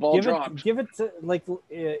 That's a ball drop. Give it to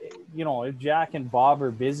if Jack and Bob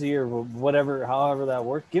are busy or whatever, however that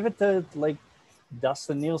works, give it to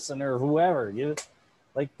Dustin Nielsen or whoever.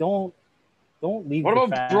 Don't leave. What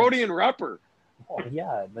about Brody and Rupper? Oh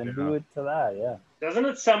yeah, then do it to that. Yeah. Doesn't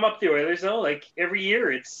it sum up the Oilers though? Like every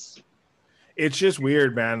year, it's just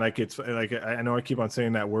weird, man. It's I know I keep on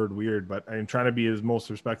saying that word weird, but I'm trying to be as most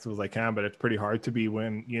respectful as I can. But it's pretty hard to be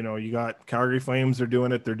when you got Calgary Flames. They're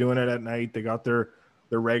doing it. They're doing it at night. They got their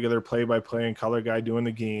regular play-by-play and color guy doing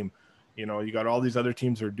the game. You got all these other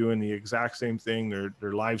teams that are doing the exact same thing.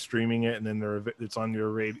 They're live streaming it, and then it's on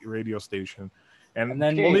your radio station. And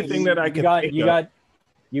then the only thing that I can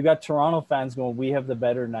you got Toronto fans going, "We have the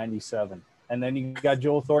better 97," and then you got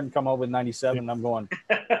Joe Thornton come out with 97. And I'm going,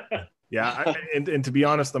 yeah. And to be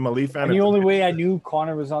honest, I'm a Leaf fan. And the only way I knew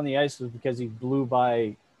Connor was on the ice was because he blew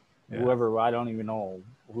by whoever. I don't even know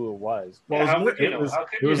who it was. Well,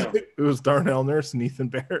 it was Darnell Nurse and Ethan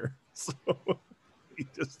Bear. So he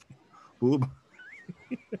just.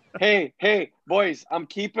 Hey, boys, I'm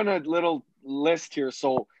keeping a little list here.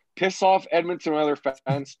 So piss off Edmonton Oilers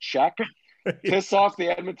fans, check. Piss off the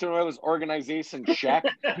Edmonton Oilers organization, check.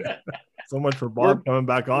 So much for Bob coming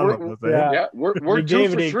back on with us. Yeah, we're 2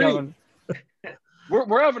 for 3.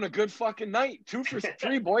 We're having a good fucking night. 2 for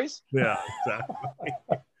 3, boys. Yeah, exactly.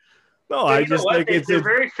 No, they're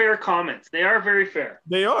very fair comments. They are very fair.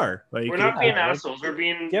 They are. We're not being assholes. We're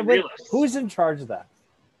being realists. Who's in charge of that?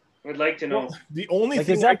 I'd like to know. Well, the only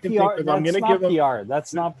thing is that PR? I'm going to give PR.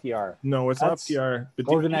 That's not PR. No, it's not PR. But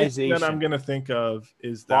the organization that I'm going to think of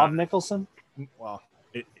is that Bob Nicholson. Well,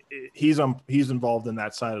 he's involved in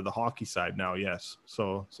that side of the hockey side now. Yes,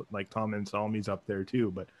 so like Tom Anselmi's up there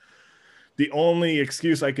too. But the only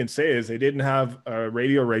excuse I can say is they didn't have a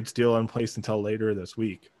radio rights deal in place until later this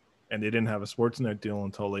week, and they didn't have a Sportsnet deal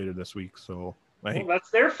until later this week. So. That's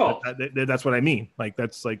their fault. That's what I mean.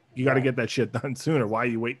 That's you got to get that shit done sooner. Why are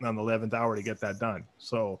you waiting on the 11th hour to get that done?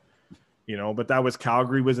 So, but that was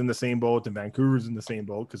Calgary was in the same boat and Vancouver's in the same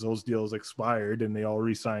boat because those deals expired and they all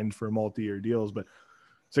re-signed for multi-year deals. But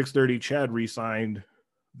 630 Chad re-signed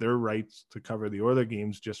their rights to cover the Oilers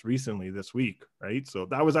games just recently this week, right? So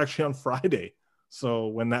that was actually on Friday. So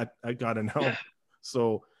when that I got announced,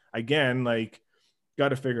 so again, like, got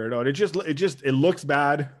to figure it out. It looks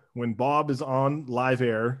bad when Bob is on live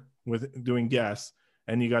air with doing guests,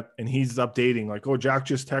 and he's updating like, oh, Jack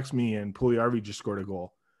just texted me and Puljujärvi just scored a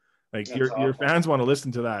goal. Like your fans want to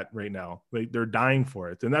listen to that right now. Like they're dying for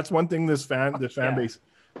it. And that's one thing this fan base,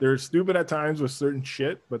 they're stupid at times with certain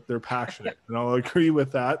shit, but they're passionate. And I'll agree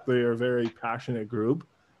with that. They are a very passionate group.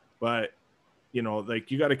 But you know,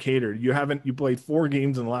 like you got to cater. You played 4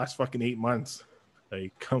 games in the last fucking 8 months.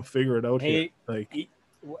 Like come figure it out here. Like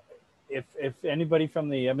if anybody from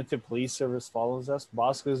the Edmonton Police Service follows us,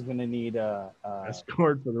 Bosco's going to need a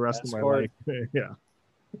escort for the rest of my life. Yeah.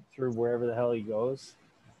 Through wherever the hell he goes.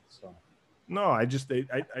 So no, I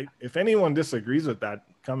if anyone disagrees with that,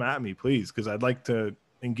 come at me, please, because I'd like to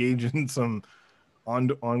engage in some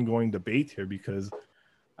ongoing debate here, because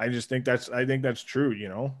I think that's true. You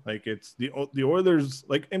know, like it's the Oilers,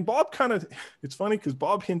 like, and Bob it's funny because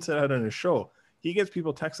Bob hints at it on his show. He gets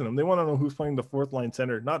people texting him. They want to know who's playing the 4th line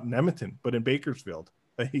center, not in Edmonton, but in Bakersfield.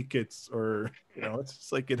 Like it's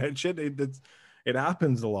just like it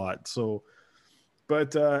happens a lot. So.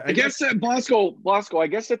 But I guess that Bosco, I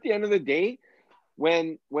guess at the end of the day,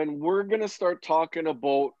 when we're going to start talking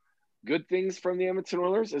about good things from the Edmonton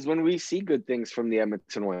Oilers is when we see good things from the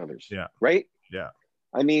Edmonton Oilers. Yeah. Right? Yeah.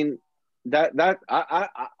 I mean,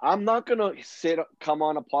 I'm not going to come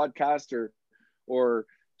on a podcast or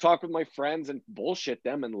talk with my friends and bullshit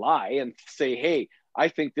them and lie and say, hey, I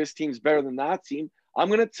think this team's better than that team. I'm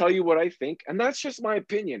going to tell you what I think. And that's just my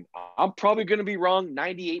opinion. I'm probably going to be wrong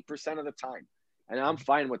 98% of the time. And I'm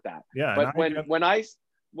fine with that. Yeah. But when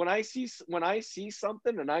I see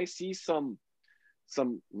something and I see some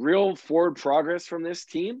real forward progress from this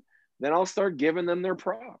team, then I'll start giving them their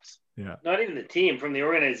props. Yeah. Not even the team, from the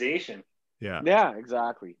organization. Yeah. Yeah,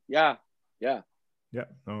 exactly. Yeah. Yeah. Yeah.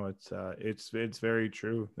 No, it's very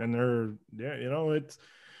true. And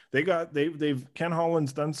Ken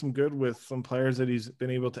Holland's done some good with some players that he's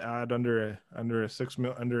been able to add under an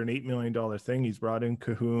 $8 million thing. He's brought in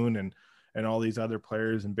Cahoon and all these other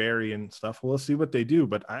players and Barry and stuff. Well, let's see what they do.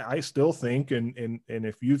 But I still think, and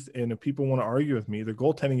if people want to argue with me, the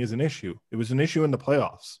goaltending is an issue. It was an issue in the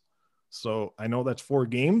playoffs. So I know that's 4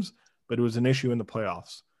 games, but it was an issue in the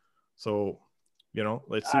playoffs. So,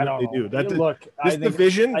 let's see what they do.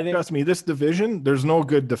 Trust me, this division, there's no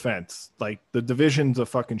good defense. Like the division's a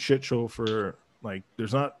fucking shit show for, like,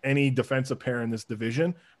 there's not any defensive pair in this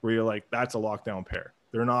division where you're like, that's a lockdown pair.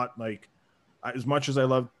 They're not, like, as much as I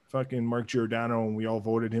love fucking Mark Giordano and we all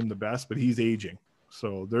voted him the best, but he's aging.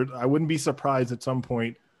 So I wouldn't be surprised at some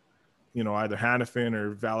point, either Hannafin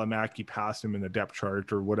or Valimaki passed him in the depth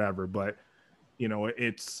chart or whatever. But,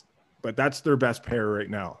 but that's their best pair right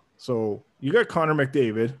now. So you got Connor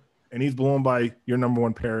McDavid, and he's blown by your number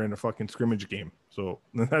 1 pair in a fucking scrimmage game. So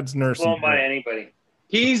that's nursing. Blown by anybody.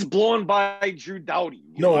 He's blown by Drew Doughty.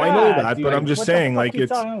 No, I know that, dude, but I'm just saying, like,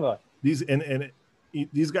 it's these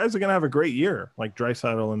these guys are gonna have a great year, like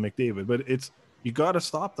Draisaitl and McDavid. But you got to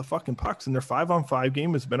stop the fucking pucks, and their 5-on-5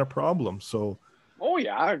 game has been a problem. So, oh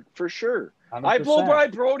yeah, for sure. 100%. I blow by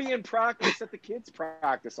Brody in practice at the kids'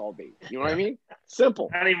 practice all day. You know what I mean? Simple.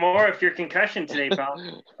 Not anymore if you're concussion today, pal.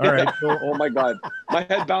 All right. So, oh my God, my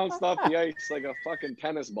head bounced off the ice like a fucking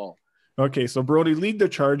tennis ball. Okay, so Brody, lead the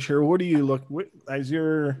charge here. What do you look as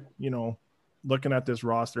you're, looking at this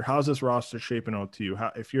roster? How's this roster shaping out to you?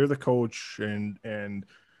 If you're the coach and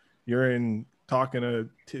you're talking to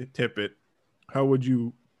Tippett, how would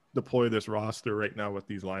you deploy this roster right now with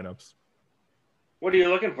these lineups? What are you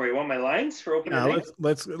looking for? You want my lines for opening night?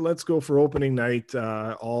 Let's go for opening night.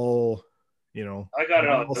 I got it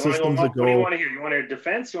all. Systems what do you want to hear? You want your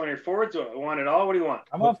defense? You want your forwards? You want it all? What do you want?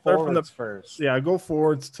 I'm up forwards first. Yeah, go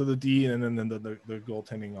forwards to the D, and then the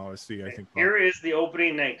goaltending, obviously. I think here is the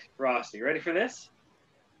opening night roster. You ready for this?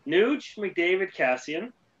 Nuge, McDavid,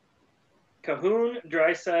 Cassian, Cahoon,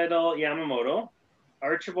 Draisaitl, Yamamoto,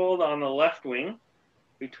 Archibald on the left wing,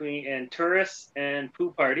 and Turris and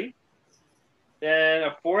Poo Party. Then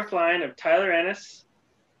a 4th line of Tyler Ennis,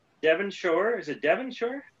 Devon Shore. Is it Devon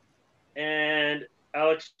Shore? And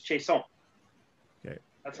Alex Chiasson. Okay.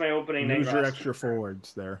 That's my opening night. Who's your extra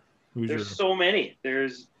forwards there? There's so many.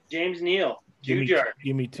 There's James Neal, Jujar,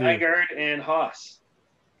 give me 2. Nygaard, and Haas.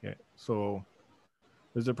 Okay. So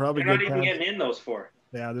there's a probably They're good not even chance. getting in those 4.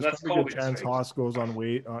 Yeah, there's That's probably a good COVID, chance right? Haas goes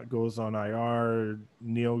on IR,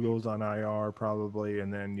 Neal goes on IR probably,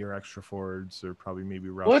 and then your extra forwards are probably maybe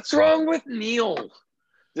rough. What's wrong with Neal?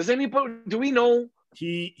 Do we know?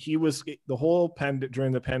 He was the whole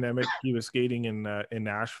during the pandemic. He was skating in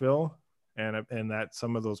Nashville, and that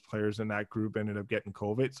some of those players in that group ended up getting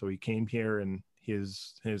COVID. So he came here and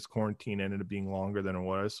his quarantine ended up being longer than it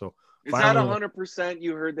was. So is that 100%?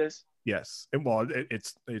 You heard this? Yes.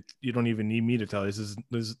 It's you don't even need me to tell you.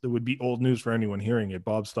 This it would be old news for anyone hearing it.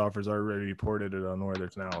 Bob Stauffer's already reported it on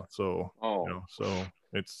Oilers now. So, so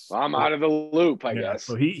it's, I'm out of the loop, I guess.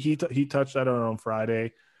 So he touched that on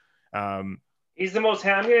Friday. He's the most,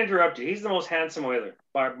 I'm going to interrupt you. He's the most handsome Oiler,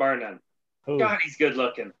 bar none. Who? God, he's good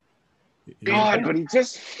looking. God, but he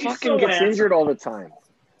just fucking gets injured all the time.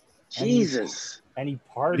 Jesus. And he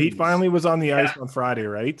partied. He finally was on the ice on Friday,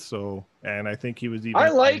 right? So, and I think he was even. I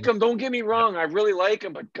like him. Don't get me wrong. I really like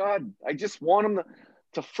him, but God, I just want him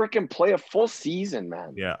to freaking play a full season,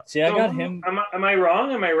 man. Yeah. See, I got him. Am I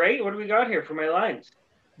wrong? Am I right? What do we got here for my lines?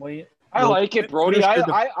 Well, I like it, Brody.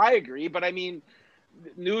 I agree, but I mean,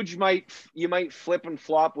 Nuge you might flip and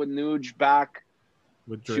flop with Nuge back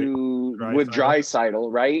with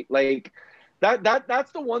Draisaitl, right? Like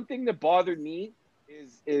that's the one thing that bothered me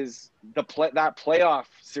is that playoff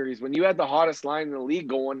series when you had the hottest line in the league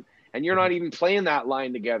going and you're not even playing that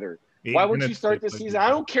line together. Why would you start the season? I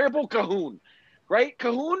don't care about Cahoon, right?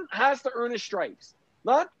 Cahoon has to earn his stripes,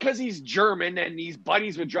 not because he's German and he's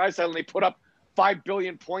buddies with Draisaitl and they put up 5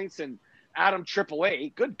 billion points and Adam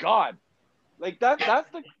AAA. Good God. Like that's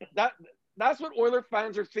what Oiler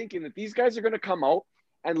fans are thinking, that these guys are going to come out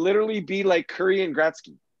and literally be like Curry and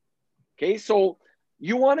Gretzky. Okay, so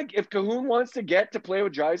if Cahoon wants to get to play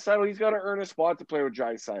with Draisaitl, he's got to earn a spot to play with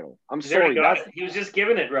Draisaitl. I'm sorry, he was just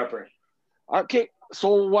giving it, Rupper. Okay,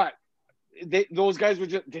 so what? Those guys were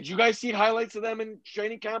just. Did you guys see highlights of them in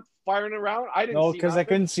training camp firing around? I didn't. No, because I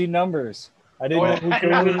couldn't see numbers. I didn't know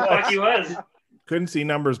who the fuck he was. Couldn't see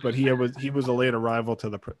numbers, but he was a late arrival to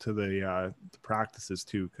the practices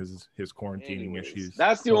too because his quarantining issues.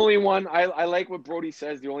 That's the only one I like what Brody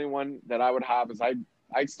says. The only one that I would have is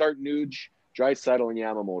I'd start Nuge, Draisaitl, and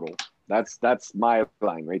Yamamoto. That's my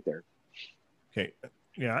line right there. Okay,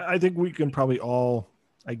 yeah, I think we can probably all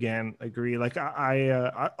again agree. Like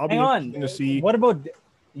I'll be hang on to see. What about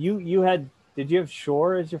you? Did you have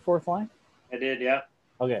Shore as your fourth line? I did, yeah.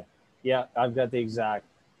 Okay, yeah, I've got the exact.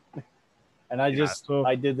 And I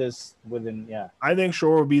did this within, I think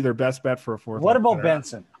Shore would be their best bet for a fourth. What about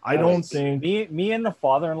Benson? I don't think me and the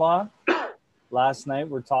father-in-law last night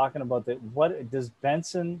were talking about that. What does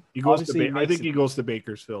Benson? He goes to. I think he goes to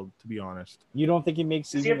Bakersfield. To be honest, you don't think he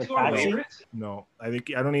makes even the taxi? No, I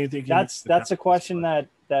don't even think that's a question that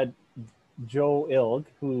Joe Ilg,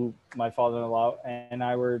 who my father-in-law and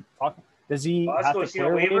I were talking. Does he have to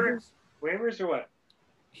clear waivers or what?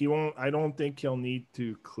 He won't. I don't think he'll need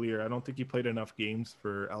to clear. I don't think he played enough games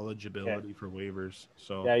for eligibility for waivers.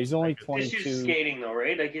 So yeah, he's only 22. He's just skating though,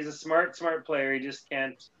 right? Like he's a smart player. He just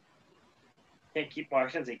can't keep. Well, I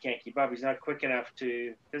shouldn't say can't keep up. He's not quick enough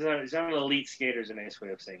to. He's not an elite skater. Is a nice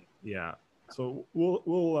way of saying. Yeah. So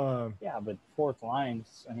we'll. Yeah, but fourth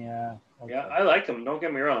lines. Yeah. Okay. Yeah, I like him. Don't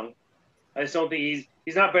get me wrong. I just don't think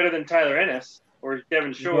he's not better than Tyler Ennis or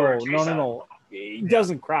Devin Shore. No. He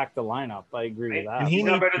doesn't crack the lineup. I agree with that. And he's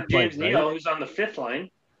not better than James Neal, who's on the fifth line,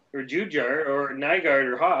 or Jujar, or Nygaard,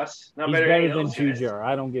 or Haas. He's better than Jujar.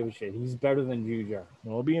 I don't give a shit. He's better than Jujar.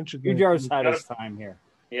 Well, it'll be interesting. Jujar's had his time here.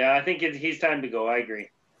 Yeah, I think he's time to go. I agree.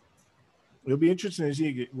 It'll be interesting to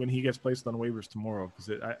see when he gets placed on waivers tomorrow,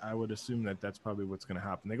 because I would assume that's probably what's going to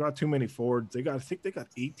happen. They got too many forwards. I think they got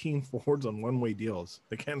 18 forwards on one-way deals.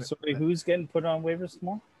 They can't. So who's getting put on waivers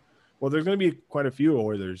tomorrow? Well, there's going to be quite a few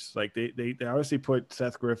Oilers. Like they obviously put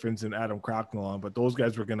Seth Griffins and Adam Cracknell on, but those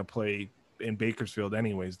guys were going to play in Bakersfield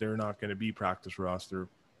anyways. They're not going to be practice roster.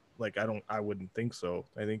 Like I wouldn't think so.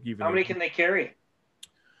 I think even how many can they carry?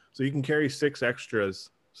 So you can carry 6 extras.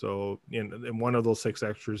 So and one of those 6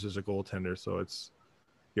 extras is a goaltender. So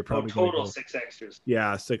you're probably total 6 extras.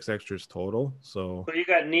 Yeah, 6 extras total. So you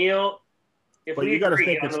got Neal. If but you got to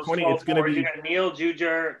think it's 20. It's going to be you got Neal,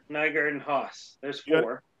 Jujar, Nygaard, and Haas. There's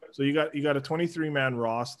 4. So you got a 23-man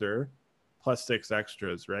roster plus 6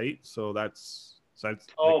 extras, right? So that's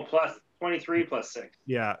plus 23 plus 6.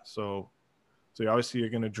 Yeah, so obviously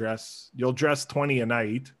you'll dress 20 a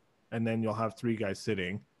night, and then you'll have 3 guys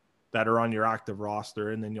sitting that are on your active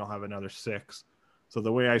roster, and then you'll have another 6. So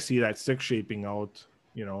the way I see that 6 shaping out,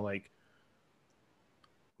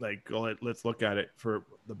 let's look at it for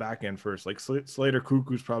the back end first. Like Slater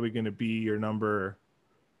Cuckoo's probably going to be your number.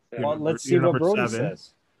 Well, let's see what Brody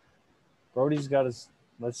says. Brody's got his.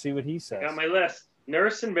 Let's see what he says. I got my list.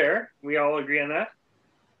 Nurse and Bear. We all agree on that.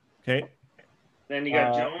 Okay. Then you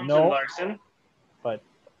got Jones and Larson. But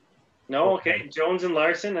no, okay. Jones and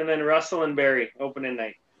Larson, and then Russell and Barry opening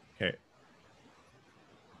night. Okay.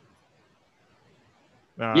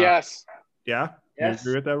 Yes. Yeah. Yes.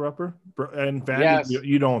 You agree with that, Rupper? And Vandy, Yes.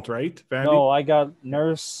 you don't, right? Vandy? No, I got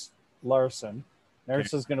Nurse Larson.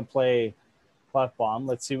 Nurse is going to play Clefbaum.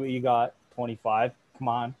 Let's see what you got. 25. Come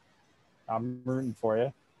on. I'm rooting for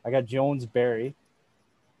you. I got Jones Barry.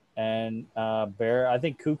 And Bear, I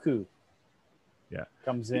think Cuckoo. Yeah.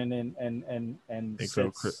 Comes in and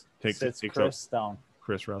sits Chris down.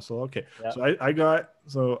 Chris Russell. Okay. Yeah.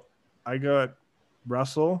 So I got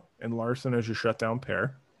Russell and Larson as your shutdown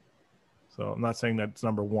pair. So I'm not saying that's the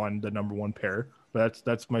number one pair, but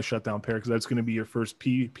that's my shutdown pair because that's going to be your first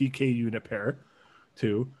PK unit pair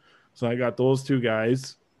too. So I got those two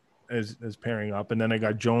guys as pairing up, and then I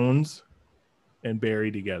got Jones and Barry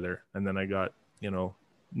together, and then I got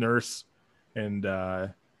Nurse and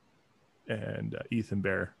Ethan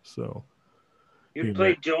Bear. So you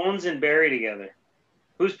played Jones and Barry together.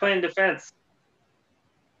 Who's playing defense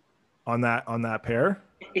on that pair?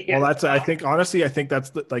 Yeah. Well, I think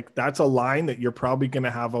that's a line that you're probably going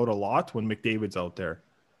to have out a lot when McDavid's out there.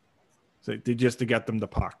 So just to get them the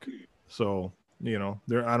puck. So I don't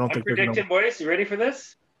think they're going to. Boys, you ready for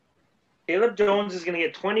this? Caleb Jones is going to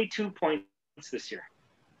get 22 points this year.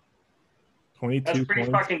 22. That's pretty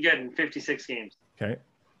points. fucking good in 56 games. Okay.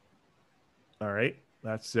 All right.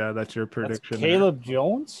 That's your prediction. That's Caleb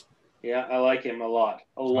Jones? Yeah, I like him a lot.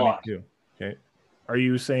 A lot. Okay. Are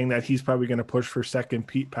you saying that he's probably going to push for second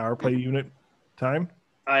power play unit time?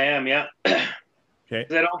 I am, yeah. Okay.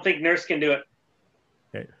 I don't think Nurse can do it.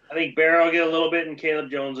 Okay. I think Bear will get a little bit and Caleb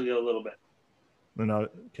Jones will get a little bit. No.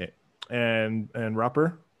 Okay. And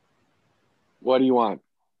Rupper? What do you want?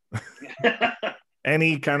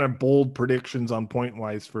 Any kind of bold predictions on point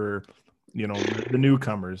wise for the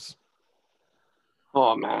newcomers?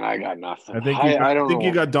 Oh man, I got nothing. I think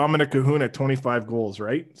you got Dominic Cahoon at 25 goals,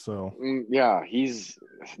 right? So yeah,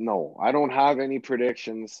 I don't have any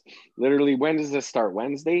predictions. Literally, when does this start?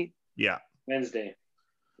 Wednesday? Yeah. Wednesday.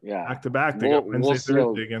 Yeah. Back to back. They got Wednesday,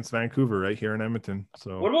 Thursday against Vancouver right here in Edmonton.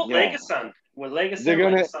 So what about Legason? Would Legason they're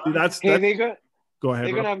gonna go ahead.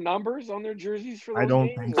 They're gonna have numbers on their jerseys for those I don't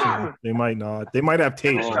games? think so. They might not. They might have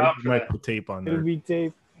tape. They might put tape on there. It'll be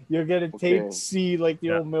tape. You'll get a tape C like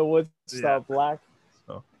the old Millwood style black.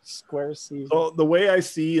 Square C. So the way I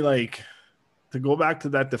see, to go back to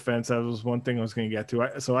that defense, that was one thing I was going to get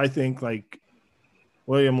to. So I think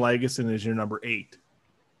William Lagesson is your number 8,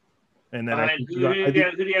 and then who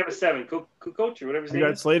do you have a 7? Kukoc or whatever his name is? You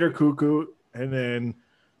got Slater, Cuckoo, and then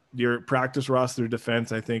your practice roster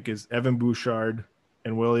defense I think is Evan Bouchard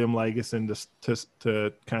and William Lagesson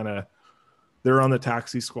to kind of they're on the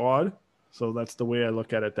taxi squad. So that's the way I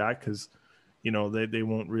look at it. Because they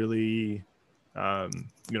won't really.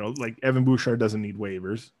 Evan Bouchard doesn't need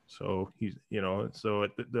waivers, so he's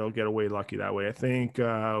they'll get away lucky that way. I think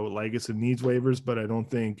Lagesson needs waivers, but I don't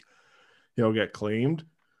think he'll get claimed,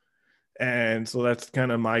 and so that's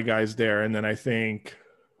kind of my guys there. And then I think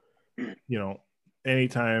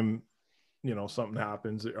anytime something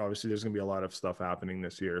happens, obviously there's gonna be a lot of stuff happening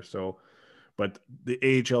this year. So, but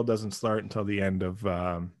the AHL doesn't start until the end of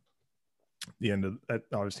obviously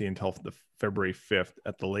until the February 5th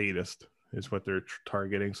at the latest. Is what they're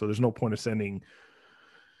targeting. So there's no point of sending,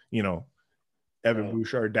 Evan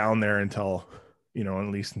Bouchard down there until, at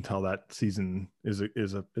least until that season is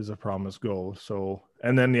a promise go. So,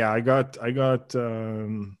 and then, I got, they got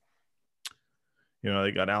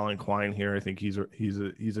Alan Quine here. I think he's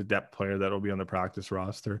a depth player that'll be on the practice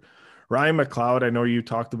roster. Ryan McLeod, I know you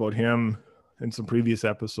talked about him in some previous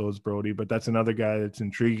episodes, Brody, but that's another guy that's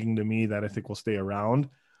intriguing to me that I think will stay around.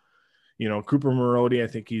 Cooper Marody, I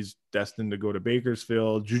think he's destined to go to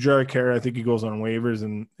Bakersfield. Jujhar Khaira, I think he goes on waivers,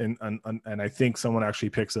 and I think someone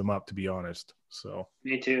actually picks him up, to be honest. So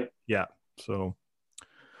me too. Yeah. So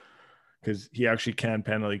because he actually can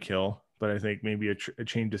penalty kill, but I think maybe a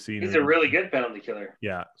change of scenery. He's a really good penalty killer.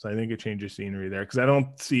 Yeah. So I think a change of scenery there because I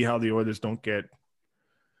don't see how the Oilers don't get.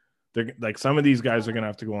 They're some of these guys are going to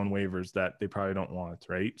have to go on waivers that they probably don't want,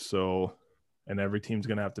 right? So. And every team's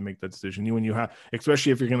going to have to make that decision. When you have,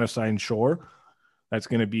 especially if you're going to sign Shore, that's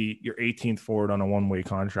going to be your 18th forward on a one-way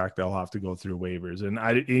contract. They'll have to go through waivers. And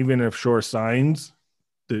even if Shore signs,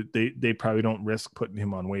 they probably don't risk putting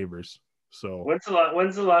him on waivers. So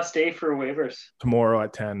when's the last day for waivers? Tomorrow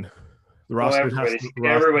at 10. The roster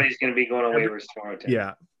everybody's going to be going on waivers tomorrow at 10.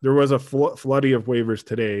 Yeah, there was a flooding of waivers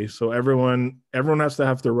today, so everyone has to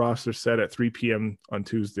have their roster set at 3 p.m. on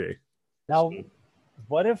Tuesday. Now,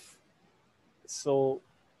 what if? So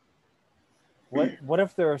what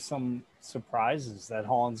if there are some surprises that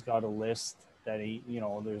Holland's got a list that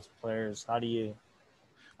there's players, how do you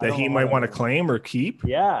that he might want to claim or keep?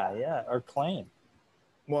 Yeah, or claim.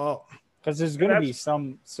 Well, Because there's going to be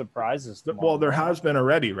some surprises tomorrow. Well, there has been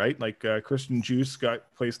already, right? Like Christian Juice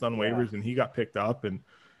got placed on waivers and he got picked up,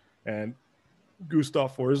 and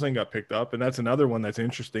Gustav Forsling got picked up, and that's another one that's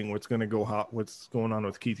interesting. What's going on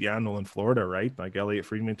with Keith Yandel in Florida, right? Like Elliot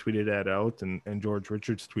Friedman tweeted that out, and George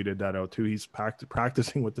Richards tweeted that out too. He's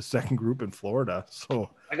practicing with the second group in Florida. So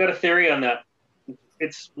I got a theory on that.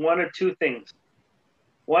 It's one or two things.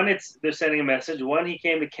 One, they're sending a message. One, he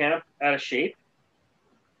came to camp out of shape,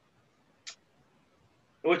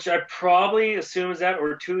 which I probably assume is that.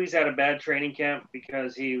 Or two, he's had a bad training camp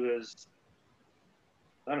because he was,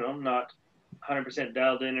 I don't know, not 100%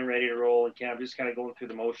 dialed in and ready to roll in camp, just kind of going through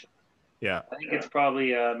the motion. Yeah. I think it's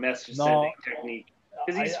probably a message sending technique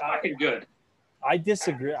because he's fucking good. I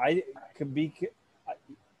disagree.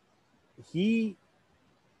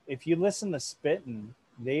 If you listen to Spittin',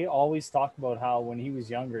 they always talk about how when he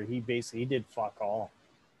was younger, he did fuck all,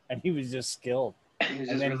 and he was just skilled.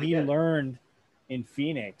 And then he learned in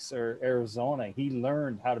Phoenix or Arizona, he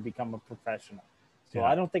learned how to become a professional. So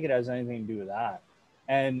I don't think it has anything to do with that.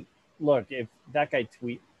 And look, if that guy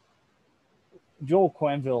Joel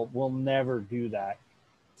Quenneville will never do that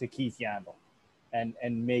to Keith Yandel and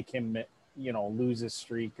make him, lose his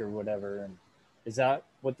streak or whatever. And is that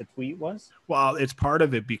what the tweet was? Well, it's part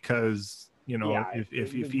of it because,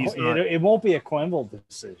 if he's not... It won't be a Quenneville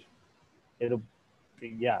decision. It'll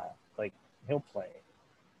be, like he'll play.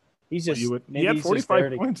 He's just he had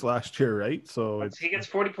 45 points last year, right? So he gets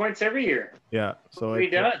 40 points every year. Yeah, so he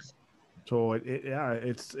does. So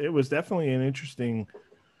it was definitely an interesting.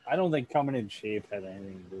 I don't think coming in shape had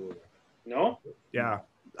anything to do with it. No. Yeah,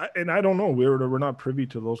 and I don't know. We're not privy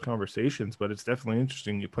to those conversations, but it's definitely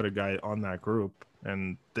interesting. You put a guy on that group,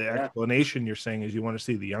 and the explanation you're saying is you want to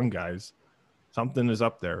see the young guys. Something is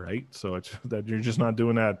up there, right? So it's that you're just not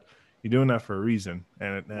doing that. You're doing that for a reason,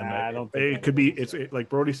 and I don't think it could be. It's like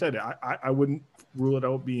Brody said. I wouldn't rule it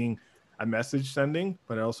out being a message sending,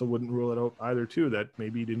 but I also wouldn't rule it out either too that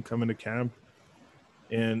maybe he didn't come into camp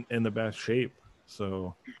in the best shape.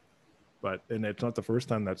 So, and it's not the first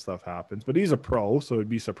time that stuff happens. But he's a pro, so it'd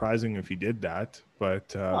be surprising if he did that.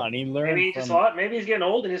 But and he learned. Maybe he's getting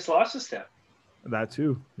old and just lost a step. That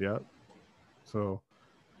too, yeah. So,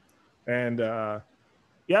 and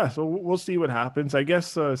so we'll see what happens. I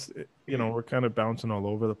guess we're kind of bouncing all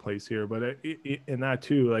over the place here, but in that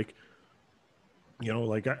too, like.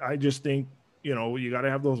 I just think, you got to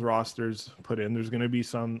have those rosters put in. There's going to be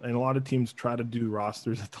some, and a lot of teams try to do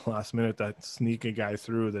rosters at the last minute that sneak a guy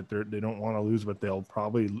through that they don't want to lose, but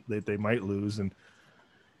they might lose. And,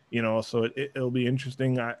 so it'll be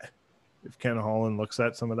interesting. If Ken Holland looks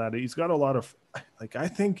at some of that, he's got a lot of, like, I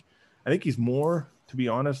think he's more, to be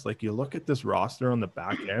honest, like you look at this roster on the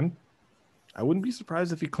back end, I wouldn't be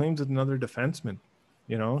surprised if he claims another defenseman.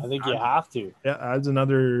 I think you have to. Yeah, adds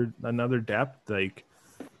another depth, like,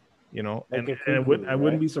 and I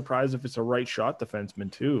wouldn't be surprised if it's a right shot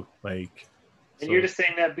defenseman too. Like, and you're just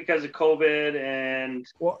saying that because of COVID and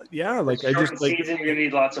like I just like season, you're gonna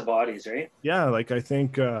need lots of bodies, right? Yeah, like I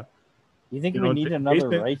think. You think we need another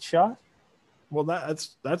right shot? Well,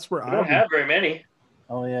 that's where I don't have very many.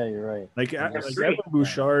 Oh yeah, you're right. Like Evan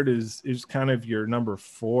Bouchard is kind of your number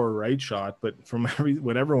 4 right shot, but from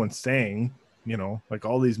what everyone's saying. Like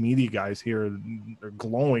all these media guys here are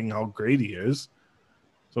glowing how great he is.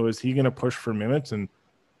 So is he going to push for minutes? And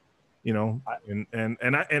the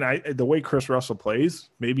way Chris Russell plays,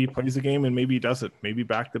 maybe he plays the game and maybe he doesn't. Maybe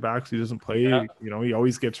back to backs he doesn't play. Yeah. He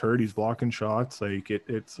always gets hurt. He's blocking shots. Like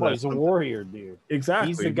it's. Well, he's a warrior, dude. Exactly.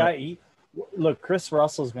 He's the guy. Look, Chris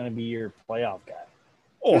Russell's going to be your playoff guy.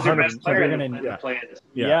 Oh, 100%. You're going to need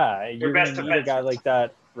a guy like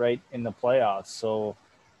that right in the playoffs. So.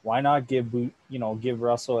 Why not give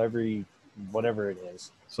Russell every whatever it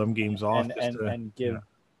is, some games off, and give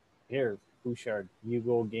here Bouchard, you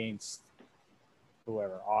go against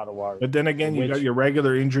whoever, Ottawa. But then again, you got your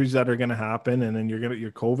regular injuries that are going to happen, and then you're gonna your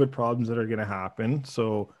COVID problems that are going to happen.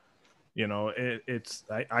 So, and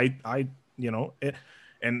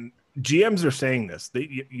GMs are saying this.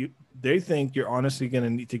 They think you're honestly going to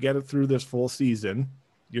need to get it through this full season.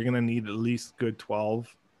 You're going to need at least good 12.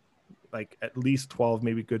 Like at least 12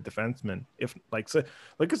 maybe good defensemen. If like so,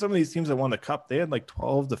 look at some of these teams that won the cup, they had like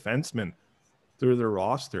 12 defensemen through their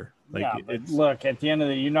roster. Like look, at the end of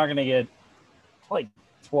the you're not going to get like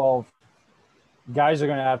 12 guys are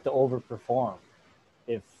going to have to overperform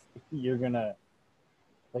if you're going to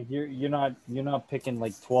like you're not picking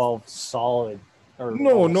like 12 solid or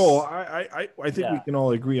I think we can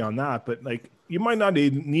all agree on that, but like you might not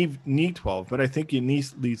need 12, but I think you need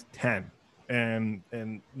at least 10. And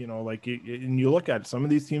you look at some of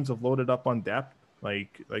these teams have loaded up on depth.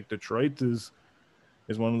 Like Detroit is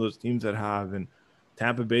is one of those teams that have, and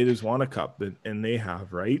Tampa Bay has won a cup, and they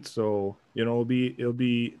have, right? So, you know, it'll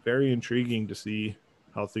be very intriguing to see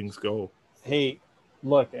how things go. Hey,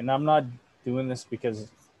 look, and I'm not doing this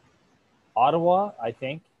because Ottawa, I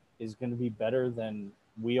think, is going to be better than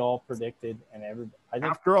we all predicted, and I think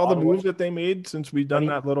after all the moves that they made since we've done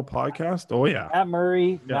that little podcast. Oh yeah, Matt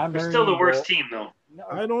Murray. They're still the worst team, though. No.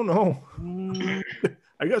 I don't know.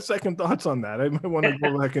 I got second thoughts on that. I might want to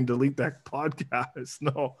go back and delete that podcast.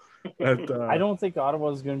 No, but, I don't think Ottawa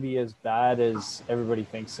is going to be as bad as everybody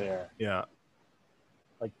thinks they are. Yeah,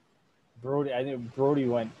 like Brody. I think Brody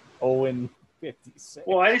went 0-56.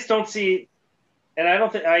 Well, I just don't see, and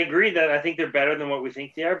I agree that I think they're better than what we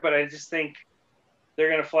think they are, but I just think they're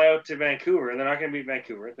going to fly out to Vancouver, and they're not going to beat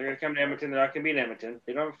Vancouver. They're going to come to Edmonton. They're not going to beat Edmonton.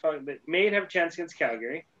 They may have a chance against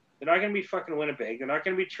Calgary. They're not going to beat fucking Winnipeg. They're not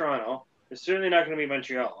going to beat Toronto. They're certainly not going to beat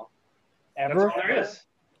Montreal. Ever? That's all there is.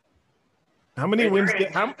 How many wins?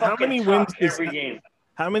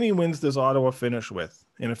 How many wins does Ottawa finish with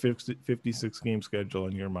in a 56 game schedule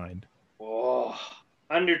in your mind? Oh,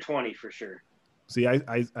 under 20 for sure. See,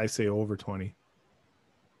 I say over 20.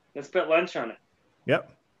 Let's bet lunch on it. Yep.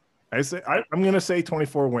 I'm going to say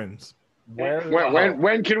 24 wins.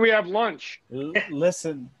 When can we have lunch?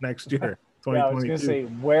 Listen. Next year, 2022. Yeah, I was going to say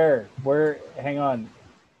where, hang on,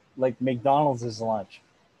 like McDonald's is lunch.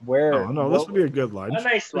 Where? Oh, no, this would be a good lunch. A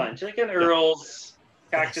nice lunch, like an Earl's,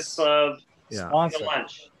 Cactus Club, sponsor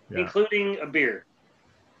lunch, including a beer.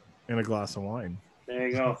 And a glass of wine. There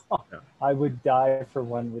you go. I would die for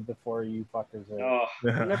one with the four of you fuckers. Oh,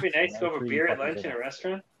 wouldn't that be nice to go have a beer at lunch in a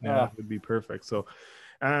restaurant? Yeah, it would be perfect. So,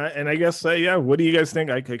 and I guess, what do you guys think?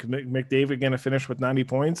 I could McDavid going to finish with 90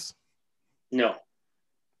 points? No.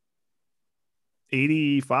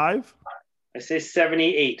 85? I say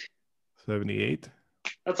 78. 78?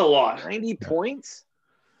 That's a lot. 90 points?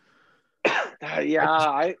 That's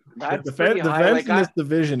the pretty high. Defense in this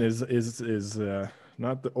division is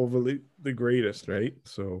not the greatest, right?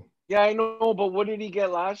 So yeah, I know, but what did he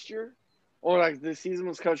get last year? Or like the season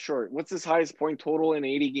was cut short. What's his highest point total in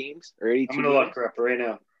 80 games or 82? I'm gonna look her up right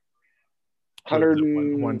now.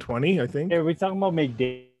 120, I think. Hey, are we talking about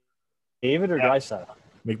McDavid or Draisaitl?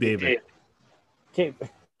 McDavid. Okay.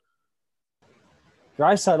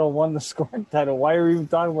 Draisaitl won the scoring title. Why are we even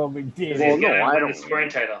talking about McDavid? Well, no, I don't. The scoring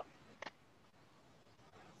title.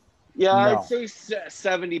 Yeah, I'd say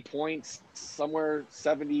 70 points, somewhere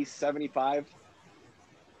 70, 75.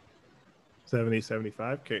 70,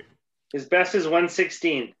 75. Okay. His best is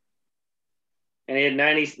 116. And he had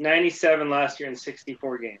 97 last year in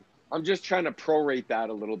 64 games. I'm just trying to prorate that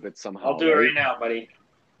a little bit somehow. I'll do it right now, buddy.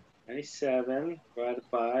 97 divided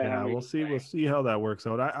by. Yeah, we'll see. We'll see how that works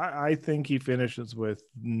out. I think he finishes with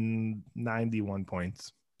 91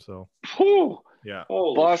 points. So, yeah.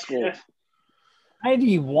 Bosco.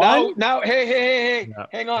 91. Now, hey, yeah.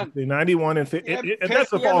 Hang on. The 91 and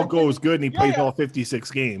that's if all goes good and he plays all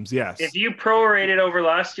 56 games. Yes. If you prorate it over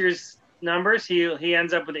last year's numbers, he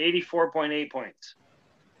ends up with 84.8 points.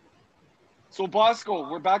 So Bosco,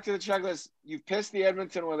 we're back to the checklist. You've pissed the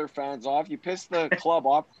Edmonton Oilers fans off. You pissed the club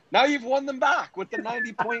off. Now you've won them back with the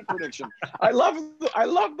 90-point prediction. I love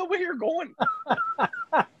the way you're going.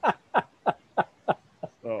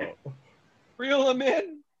 Reel them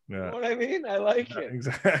in. Yeah. You know what I mean? I like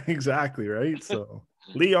it. Exactly, right? So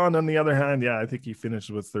Leon, on the other hand, I think he finished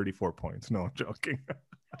with 34 points. No, I'm joking.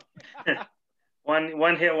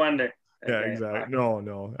 one hit wonder. Yeah, exactly.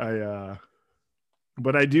 No.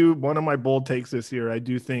 But I do, one of my bold takes this year, I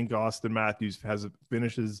do think Austin Matthews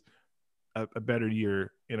finishes a better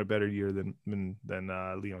year than Leon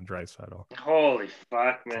Draisaitl. Holy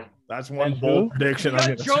fuck, man. That's one bold prediction I'm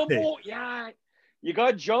going to say. Yeah, you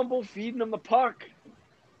got Jumbo feeding him the puck.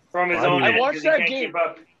 From his own. I watched that game.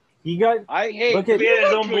 He got. Look at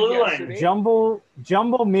his own blue line.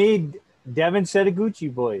 Jumbo made Devin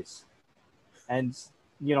Setaguchi boys, and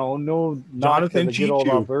no Jonathan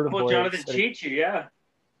Cheechoo. Well, Jonathan Cheechoo, yeah.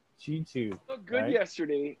 Cheechoo looked good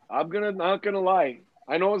yesterday. I'm not gonna lie.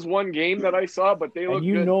 I know it's one game that I saw, but they look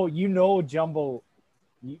good. Jumbo.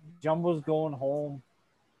 Jumbo's going home.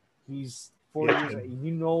 He's 40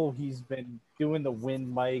 years. He's been doing the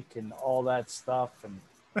wind bike and all that stuff and.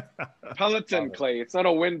 Peloton, Clay. It's not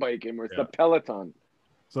a wind bike anymore. It's the Peloton.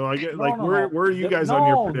 So I get where are you guys on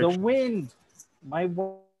your prediction? The wind. My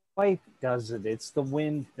wife does it. It's the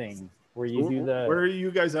wind thing where you do the. Where are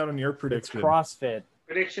you guys out on your prediction? It's CrossFit.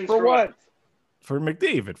 Predictions for what? For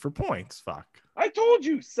McDavid for points. Fuck. I told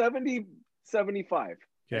you 70, 75.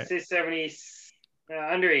 Okay. I say 70,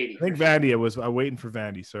 under 80. I think Vandy. I'm waiting for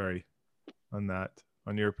Vandy. Sorry, on that.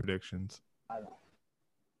 On your predictions.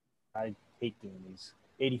 I hate doing these.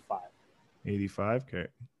 85. 85. Okay.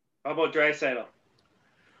 How about Draisaitl?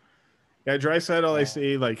 Yeah, Draisaitl, I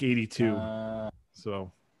say like 82.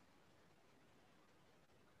 So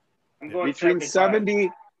I'm going between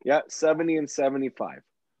 75. 70 and 75.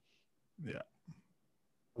 Yeah.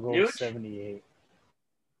 I'll go Nuge? 78.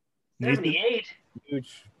 78?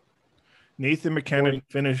 Huge. Nathan McKinnon 40.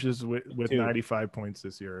 finishes with 95 points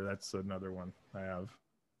this year. That's another one I have.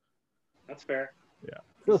 That's fair.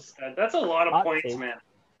 Yeah. That's a lot of Hot points, take. man.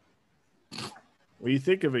 When you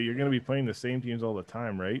think of it, you're going to be playing the same teams all the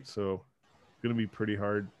time, right? So it's going to be pretty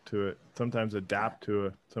hard to sometimes adapt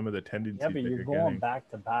to some of the tendencies. Yeah, but you're going back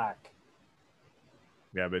to back.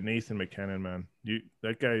 Yeah, but Nathan McKinnon, man,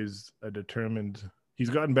 that guy's a determined. He's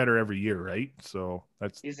gotten better every year, right? So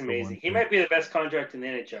he's amazing. He might be the best contract in the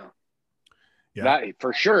NHL. Yeah, that,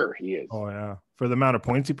 for sure he is. Oh yeah, for the amount of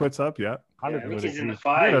points he puts up, yeah. I think he's in the He had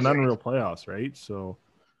fives. an unreal playoffs, right? So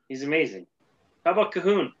he's amazing. How about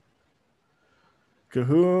Cahoon?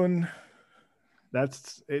 Cahoon,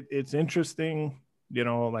 that's it. It's interesting, you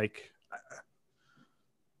know. Like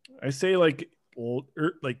I say, like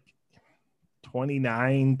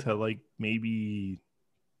 29 to like maybe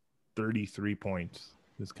 33 points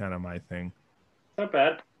is kind of my thing. Not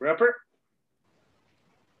bad. Rupert?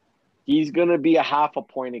 He's gonna be a half a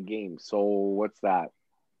point a game. So what's that?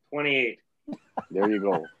 28. There you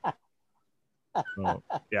go. Oh,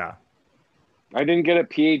 yeah. I didn't get a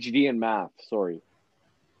PhD in math. Sorry.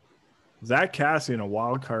 Zach Cassian, a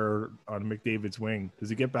wild card on McDavid's wing. Does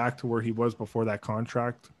he get back to where he was before that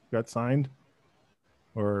contract got signed?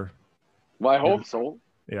 Or Well, I hope so.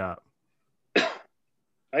 yeah.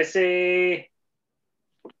 I say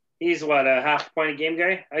he's what, a half point a game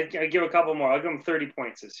guy? I give a couple more. I'll give him 30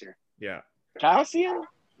 points this year. Yeah. Cassian?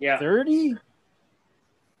 Yeah. 30?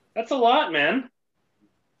 That's a lot, man.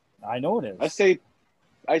 I know it is.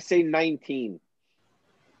 I say 19.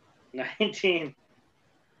 19.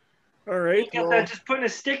 All right. He got that just putting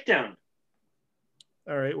his stick down.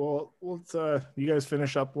 All right. Well, let's you guys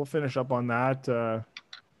finish up. We'll finish up on that.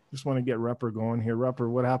 Just want to get Rupper going here. Rupper,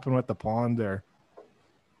 what happened with the pond there?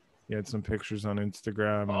 You had some pictures on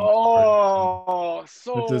Instagram. Oh,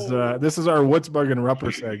 so this is our What's Bugging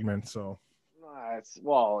Rupper segment. So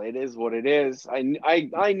it is what it is.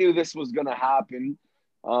 I knew this was gonna happen.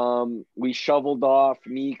 We shoveled off,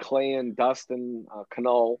 me, Clay, and Dustin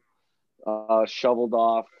Cano shoveled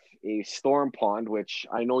off a storm pond, which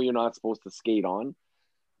I know you're not supposed to skate on.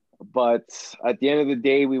 But at the end of the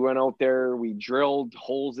day, we went out there, we drilled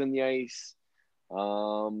holes in the ice,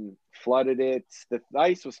 flooded it. The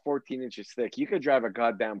ice was 14 inches thick. You could drive a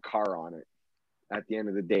goddamn car on it at the end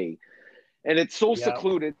of the day. And it's so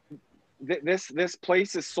secluded. This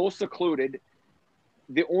place is so secluded.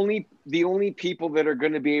 The only people that are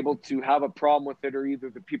going to be able to have a problem with it are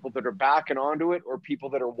either the people that are backing onto it or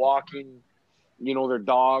people that are walking, their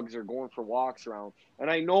dogs or going for walks around.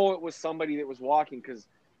 And I know it was somebody that was walking because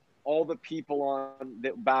all the people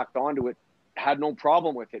that backed onto it had no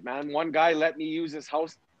problem with it, man. One guy let me use his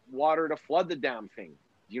house water to flood the damn thing.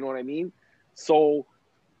 Do you know what I mean? So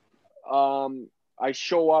I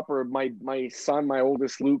show up, or my son, my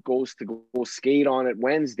oldest Luke, goes to go skate on it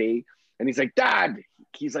Wednesday. And he's like, Dad,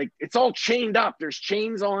 he's like, it's all chained up. There's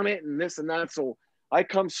chains on it and this and that. So I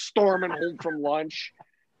come storming home from lunch,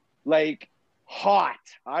 like hot.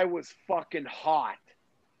 I was fucking hot.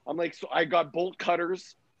 I'm like, so I got bolt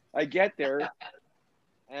cutters. I get there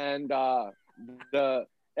and the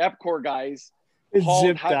EPCOR guys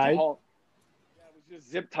zip tied. It was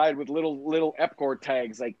just zip tied with little EPCOR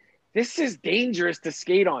tags. Like, this is dangerous to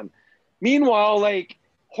skate on. Meanwhile, like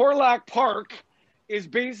Horlock Park is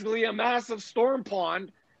basically a massive storm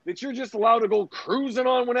pond that you're just allowed to go cruising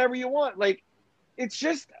on whenever you want. Like, it's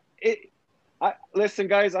just listen,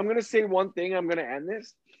 guys, I'm gonna say one thing. I'm gonna end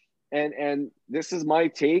this, and this is my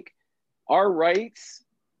take. Our rights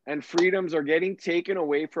and freedoms are getting taken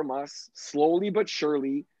away from us slowly but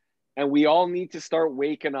surely, and we all need to start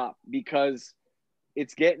waking up because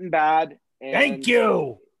it's getting bad. And, thank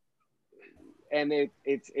you. And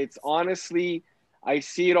it's honestly, I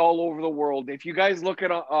see it all over the world. If you guys look at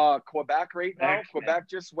Quebec right now, Quebec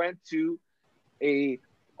just went to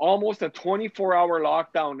almost a 24-hour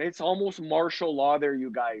lockdown. It's almost martial law there, you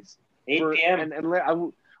guys. 8 p.m.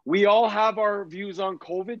 And we all have our views on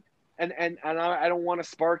COVID, and I don't want to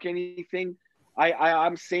spark anything.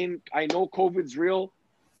 I'm saying I know COVID's real,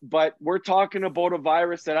 but we're talking about a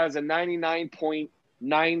virus that has a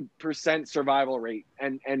 99.9% survival rate,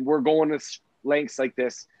 and we're going to lengths like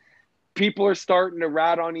this. People are starting to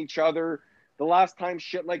rat on each other. The last time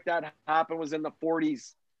shit like that happened was in the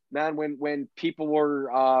 40s, man, when people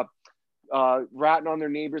were ratting on their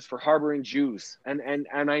neighbors for harboring Jews. And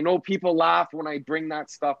I know people laugh when I bring that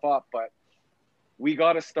stuff up, but we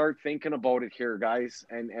got to start thinking about it here, guys.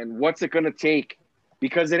 And what's it going to take?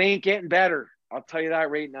 Because it ain't getting better. I'll tell you that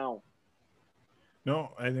right now.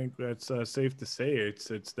 No, I think that's safe to say. It's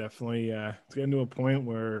definitely it's getting to a point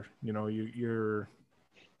where, you know, your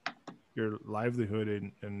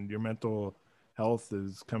livelihood and your mental health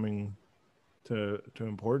is coming to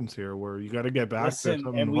importance here, where you got to get back to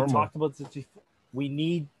something and normal. We talked about this before.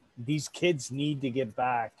 These kids need to get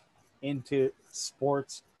back into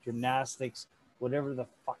sports, gymnastics, whatever the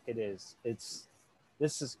fuck it is.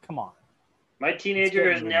 Come on. My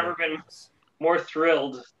teenager has never been more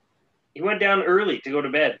thrilled. He went down early to go to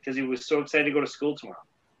bed because he was so excited to go to school tomorrow.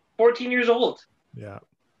 14 years old. Yeah.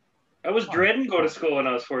 I was dreading going to school when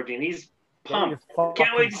I was 14. He's pumped.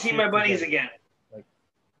 Can't wait to see my buddies again.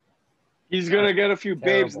 He's going to get a few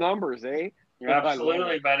babes numbers, eh?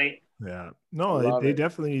 Absolutely, buddy. Yeah. No, they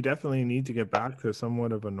definitely need to get back to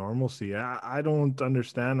somewhat of a normalcy. I don't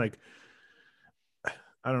understand. Like,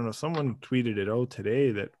 I don't know. Someone tweeted it out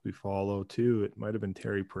today that we follow too. It might have been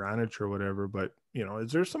Terry Peranich or whatever, but you know,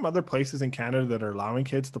 is there some other places in Canada that are allowing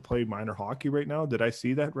kids to play minor hockey right now? Did I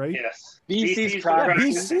see that right? Yes. BC's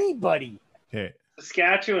BC, buddy. Okay.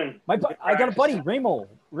 Saskatchewan. I got a buddy,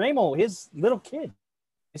 Ramo, his little kid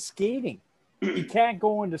is skating. He can't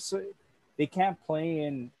go they can't play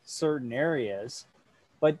in certain areas,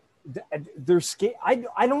 but they're skate.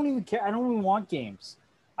 I don't even care. I don't even want games.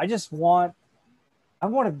 I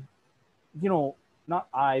want to, you know,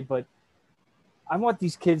 but I want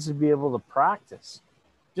these kids to be able to practice.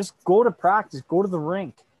 Just go to practice, go to the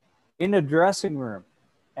rink, in the dressing room,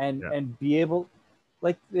 and be able,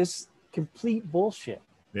 like, this complete bullshit.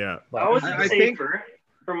 Yeah. But I was safer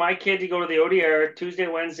for my kid to go to the ODR Tuesday,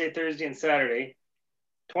 Wednesday, Thursday, and Saturday.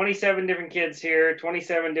 27 different kids here,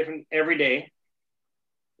 27 different every day.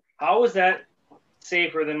 How is that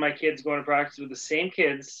safer than my kids going to practice with the same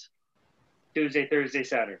kids Tuesday, Thursday,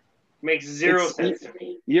 Saturday? Makes zero sense to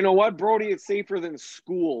me. You know what, Brody? It's safer than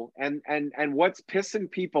school. And what's pissing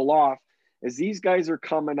people off is these guys are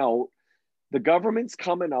coming out. The government's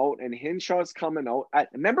coming out, and Hinshaw's coming out.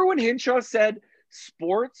 Remember when Hinshaw said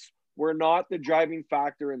sports were not the driving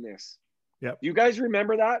factor in this? Yep. You guys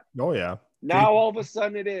remember that? Oh yeah. Now all of a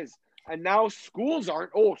sudden it is. And now schools aren't.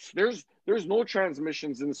 Oh, there's no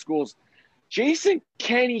transmissions in the schools. Jason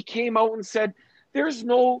Kenney came out and said there's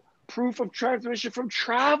no proof of transmission from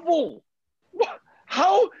travel. What?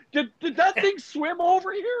 How did that thing swim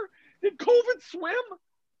over here? Did COVID swim?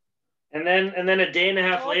 And then a day and a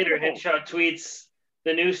half later, Hinshaw tweets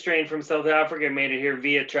the new strain from South Africa made it here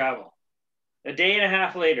via travel. A day and a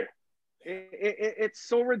half later. It's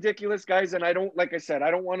so ridiculous, guys. And I don't, like I said,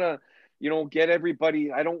 I don't want to, you know, get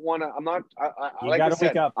everybody. I don't want to. I'm not. Like I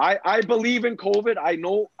said, I believe in COVID. I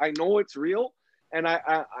know it's real, and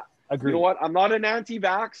I agree. You know what? I'm not an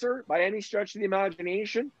anti-vaxxer by any stretch of the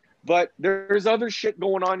imagination, but there's other shit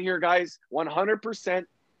going on here, guys. 100%.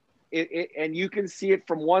 And you can see it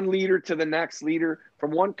from one leader to the next leader,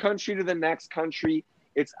 from one country to the next country.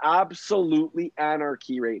 It's absolutely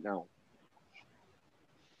anarchy right now.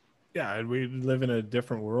 Yeah, we live in a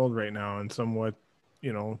different world right now, and somewhat,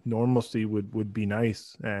 you know, normalcy would be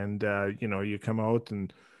nice. And you know, you come out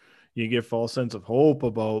and you get false sense of hope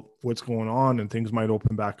about what's going on, and things might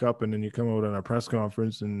open back up, and then you come out on a press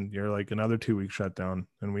conference and you're like, another 2-week shutdown.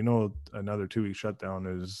 And we know another 2-week shutdown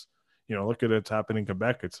is, you know, look at it's happening in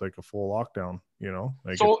Quebec. It's like a full lockdown, you know.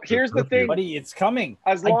 Like, so here's the thing, buddy, it's coming.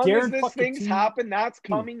 As long as this thing's happen, that's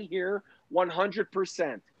coming here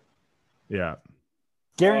 100%. Yeah.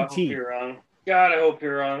 Guaranteed. I hope you're wrong. God, I hope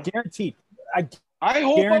you're wrong. Guaranteed. I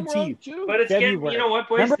hope I'm wrong too. But it's getting, you know what,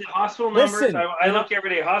 boys? The hospital numbers, I look every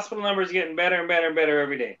day. Hospital numbers getting better and better and better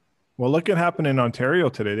every day. Well, look what happened in Ontario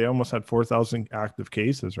today. They almost had 4,000 active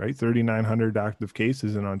cases, right? 3,900 active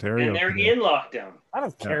cases in Ontario. And they're in lockdown. I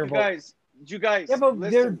don't care about you guys. Yeah, but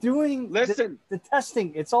they're doing the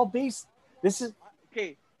testing. It's all based. This is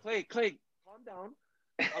okay. Clay, calm down.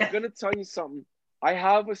 I'm gonna tell you something. I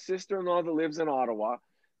have a sister-in-law that lives in Ottawa.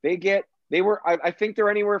 I think they're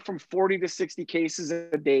anywhere from 40 to 60 cases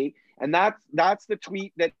a day. And that's the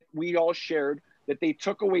tweet that we all shared, that they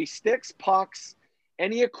took away sticks, pucks,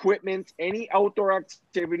 any equipment, any outdoor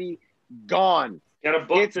activity, gone. Got a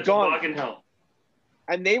book that's fucking hell.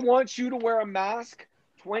 And they want you to wear a mask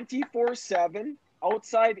 24/7,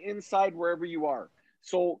 outside, inside, wherever you are.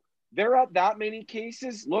 So they're at that many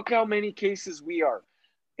cases. Look how many cases we are.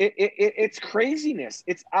 It's craziness.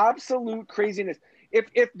 It's absolute craziness. I'm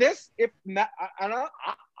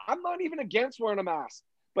not even against wearing a mask,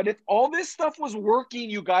 but if all this stuff was working,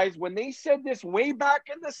 you guys, when they said this way back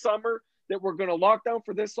in the summer, that we're going to lock down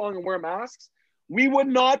for this long and wear masks, we would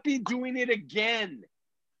not be doing it again.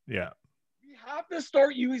 Yeah. We have to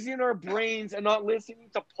start using our brains and not listening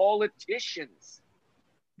to politicians.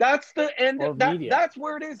 That's the end. That's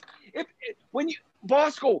where it is. When you,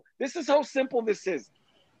 Bosco, this is how simple this is.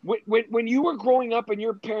 When you were growing up and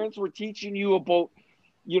your parents were teaching you about,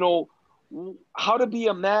 you know, how to be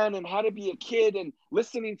a man and how to be a kid and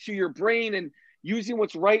listening to your brain and using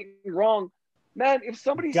what's right and wrong, man, if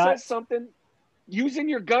somebody says something, using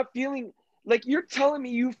your gut feeling, like you're telling me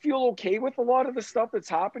you feel okay with a lot of the stuff that's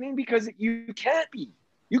happening, because you can't be.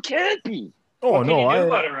 You can't be. Oh, no,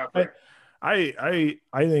 I think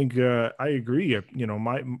I agree. You know,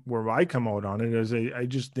 where I come out on it is I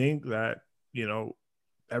just think that, you know,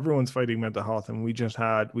 everyone's fighting mental health, and we just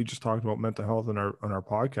talked about mental health on our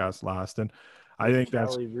podcast last, and I think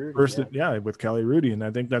that's first, with Kelly Rudy, and I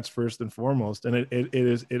think that's first and foremost, and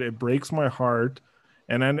it breaks my heart,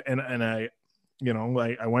 and I, you know,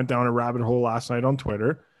 like I went down a rabbit hole last night on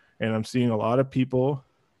Twitter, and I'm seeing a lot of people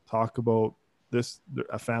talk about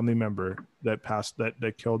a family member that passed,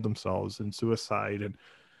 that killed themselves in suicide,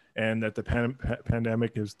 and that the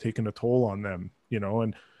pandemic has taken a toll on them, you know,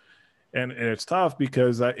 and it's tough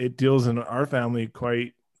because it deals in our family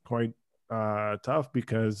quite tough,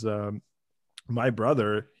 because my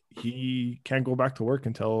brother, he can't go back to work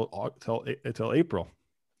until April.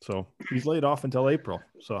 So he's laid off until April.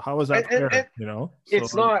 So how is that fair? You know,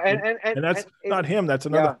 it's not, and that's not him. That's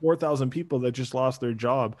another 4,000 people that just lost their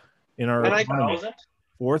job in our economy.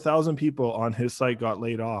 4,000 people on his site got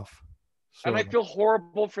laid off. So. And I feel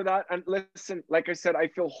horrible for that. And listen, like I said, I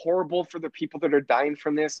feel horrible for the people that are dying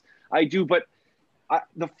from this. I do, but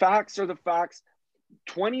the facts are the facts.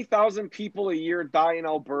 20,000 people a year die in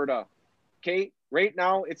Alberta. Okay, right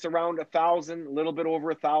now it's around 1,000, a little bit over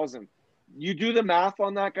 1,000. You do the math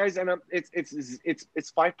on that, guys, and it's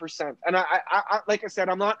 5%. And I like I said,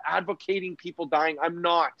 I'm not advocating people dying. I'm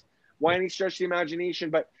not. Why any stretch the imagination?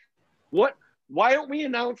 But why aren't we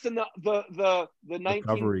announcing the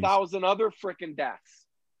 19,000 other freaking deaths?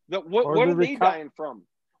 What are they dying from?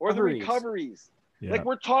 Or the recoveries? Yeah. Like,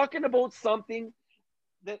 we're talking about something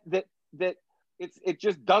that it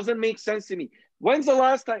just doesn't make sense to me. When's the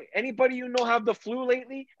last time anybody you know have the flu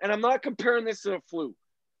lately? And I'm not comparing this to a flu.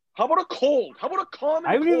 How about a cold? How about a common cold?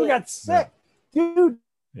 I haven't even got sick, dude.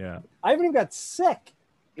 Yeah. I haven't even got sick.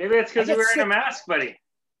 Maybe it's because you're wearing a mask, buddy.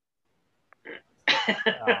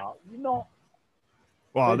 You know.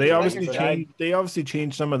 Well, they obviously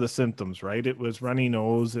changed some of the symptoms, right? It was runny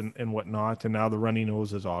nose and whatnot, and now the runny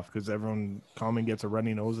nose is off because everyone common gets a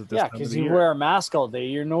runny nose at this time of the year. Yeah, because you wear a mask all day,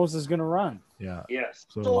 your nose is gonna run. Yeah. Yes.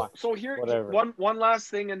 So here, one last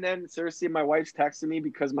thing, and then seriously, my wife's texting me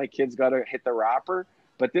because my kid's got to hit the wrapper.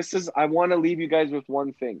 But I want to leave you guys with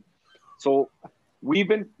one thing. So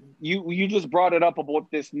you just brought it up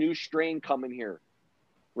about this new strain coming here,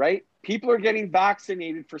 right? People are getting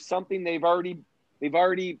vaccinated for something they've already.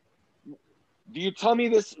 Do you tell me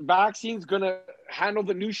this vaccine's going to handle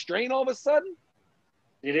the new strain all of a sudden?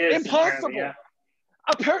 It is. Impossible. Yeah.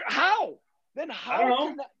 How? Then how? I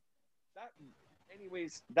don't know.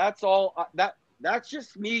 Anyways, that's all. That's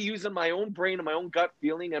just me using my own brain and my own gut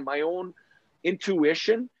feeling and my own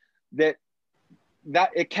intuition that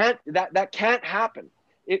can't happen.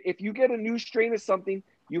 If you get a new strain of something,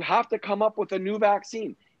 you have to come up with a new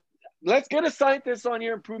vaccine. Let's get a scientist on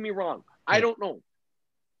here and prove me wrong. I don't know.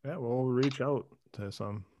 Yeah, we'll reach out to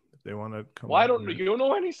some if they want to come. Well, I don't know. You don't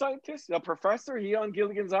know any scientists? A professor? He on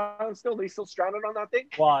Gilligan's Island still? They still stranded on that thing?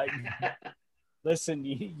 Well, listen,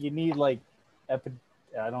 you need like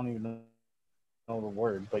I don't even know the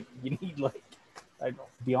word, but you need like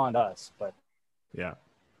beyond us. But yeah,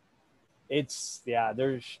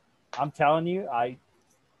 I'm telling you, I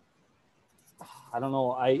don't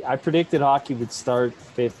know. I predicted hockey would start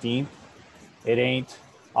 15th. It ain't,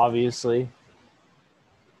 obviously.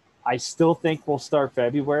 I still think we'll start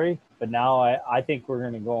February, but now I think we're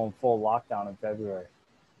going to go in full lockdown in February.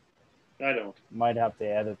 I don't. Might have to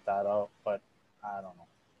edit that out, but I don't know.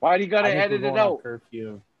 Why do you got to edit it out?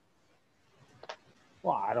 Curfew.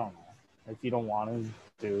 Well, I don't know. If you don't want to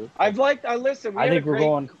do it. Listen, I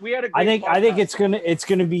think it's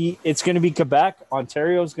gonna be Quebec.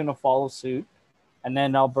 Ontario's gonna follow suit, and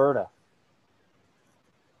then Alberta.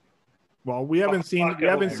 Well, we haven't seen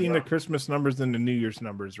the Christmas numbers and the New Year's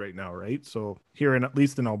numbers right now, right? So here, at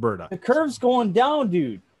least in Alberta, the curve's going down,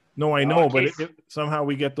 dude. No, I know, but if somehow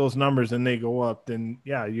we get those numbers and they go up, then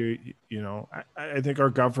yeah, I think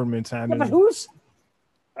our government's handling. Yeah, but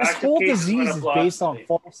this whole disease is based on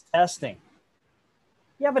false testing.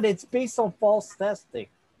 Yeah, but it's based on false testing.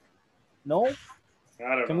 No? I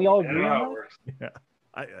don't know. Can we all agree on that? Yeah.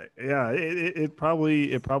 It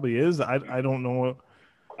probably is. I don't know.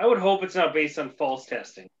 I would hope it's not based on false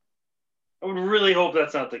testing. I would really hope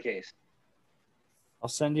that's not the case. I'll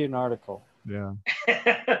send you an article. Yeah.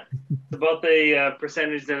 About the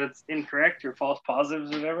percentage that it's incorrect or false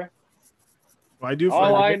positives or whatever. I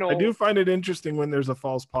do find it interesting when there's a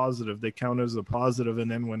false positive, they count it as a positive, and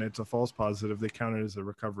then when it's a false positive, they count it as a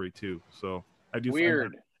recovery too. So I do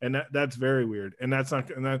weird, find that's very weird, and that's not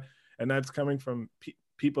and that's coming from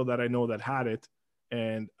people that I know that had it,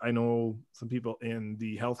 and I know some people in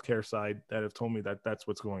the healthcare side that have told me that that's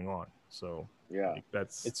what's going on. So yeah,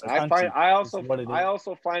 I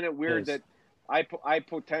also find it weird that I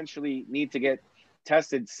potentially need to get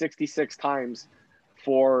tested 66 times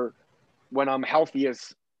for when I'm healthy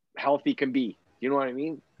as healthy can be. You know what I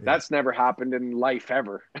mean? Yeah. That's never happened in life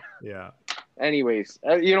ever. Yeah. Anyways,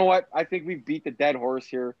 you know what? I think we've beat the dead horse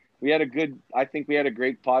here. I think we had a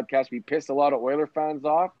great podcast. We pissed a lot of Oiler fans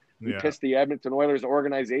off. We pissed the Edmonton Oilers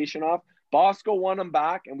organization off. Bosco won them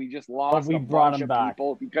back, and we just lost a bunch of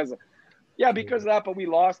people because of that, but we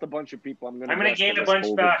lost a bunch of people. I'm going to gain a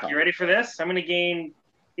bunch back. You ready for this? I'm going to gain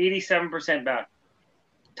 87% back.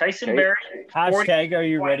 Tyson Berry. Hashtag, are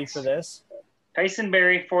you ready for this? Tyson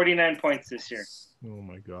Berry, 49 points this year. Oh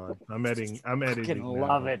my God. I'm editing.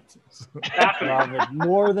 Love it. Love it.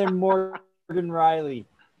 More than Morgan Riley.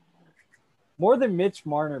 More than Mitch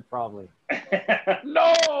Marner, probably.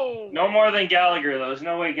 No more than Gallagher, though. There's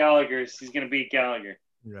no way he's going to beat Gallagher.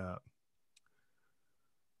 Yeah.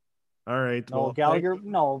 All right. No, Gallagher,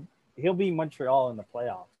 he'll be Montreal in the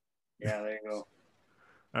playoffs. Yeah, there you go.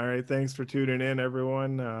 All right. Thanks for tuning in,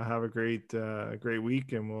 everyone. Have a great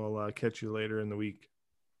week, and we'll catch you later in the week.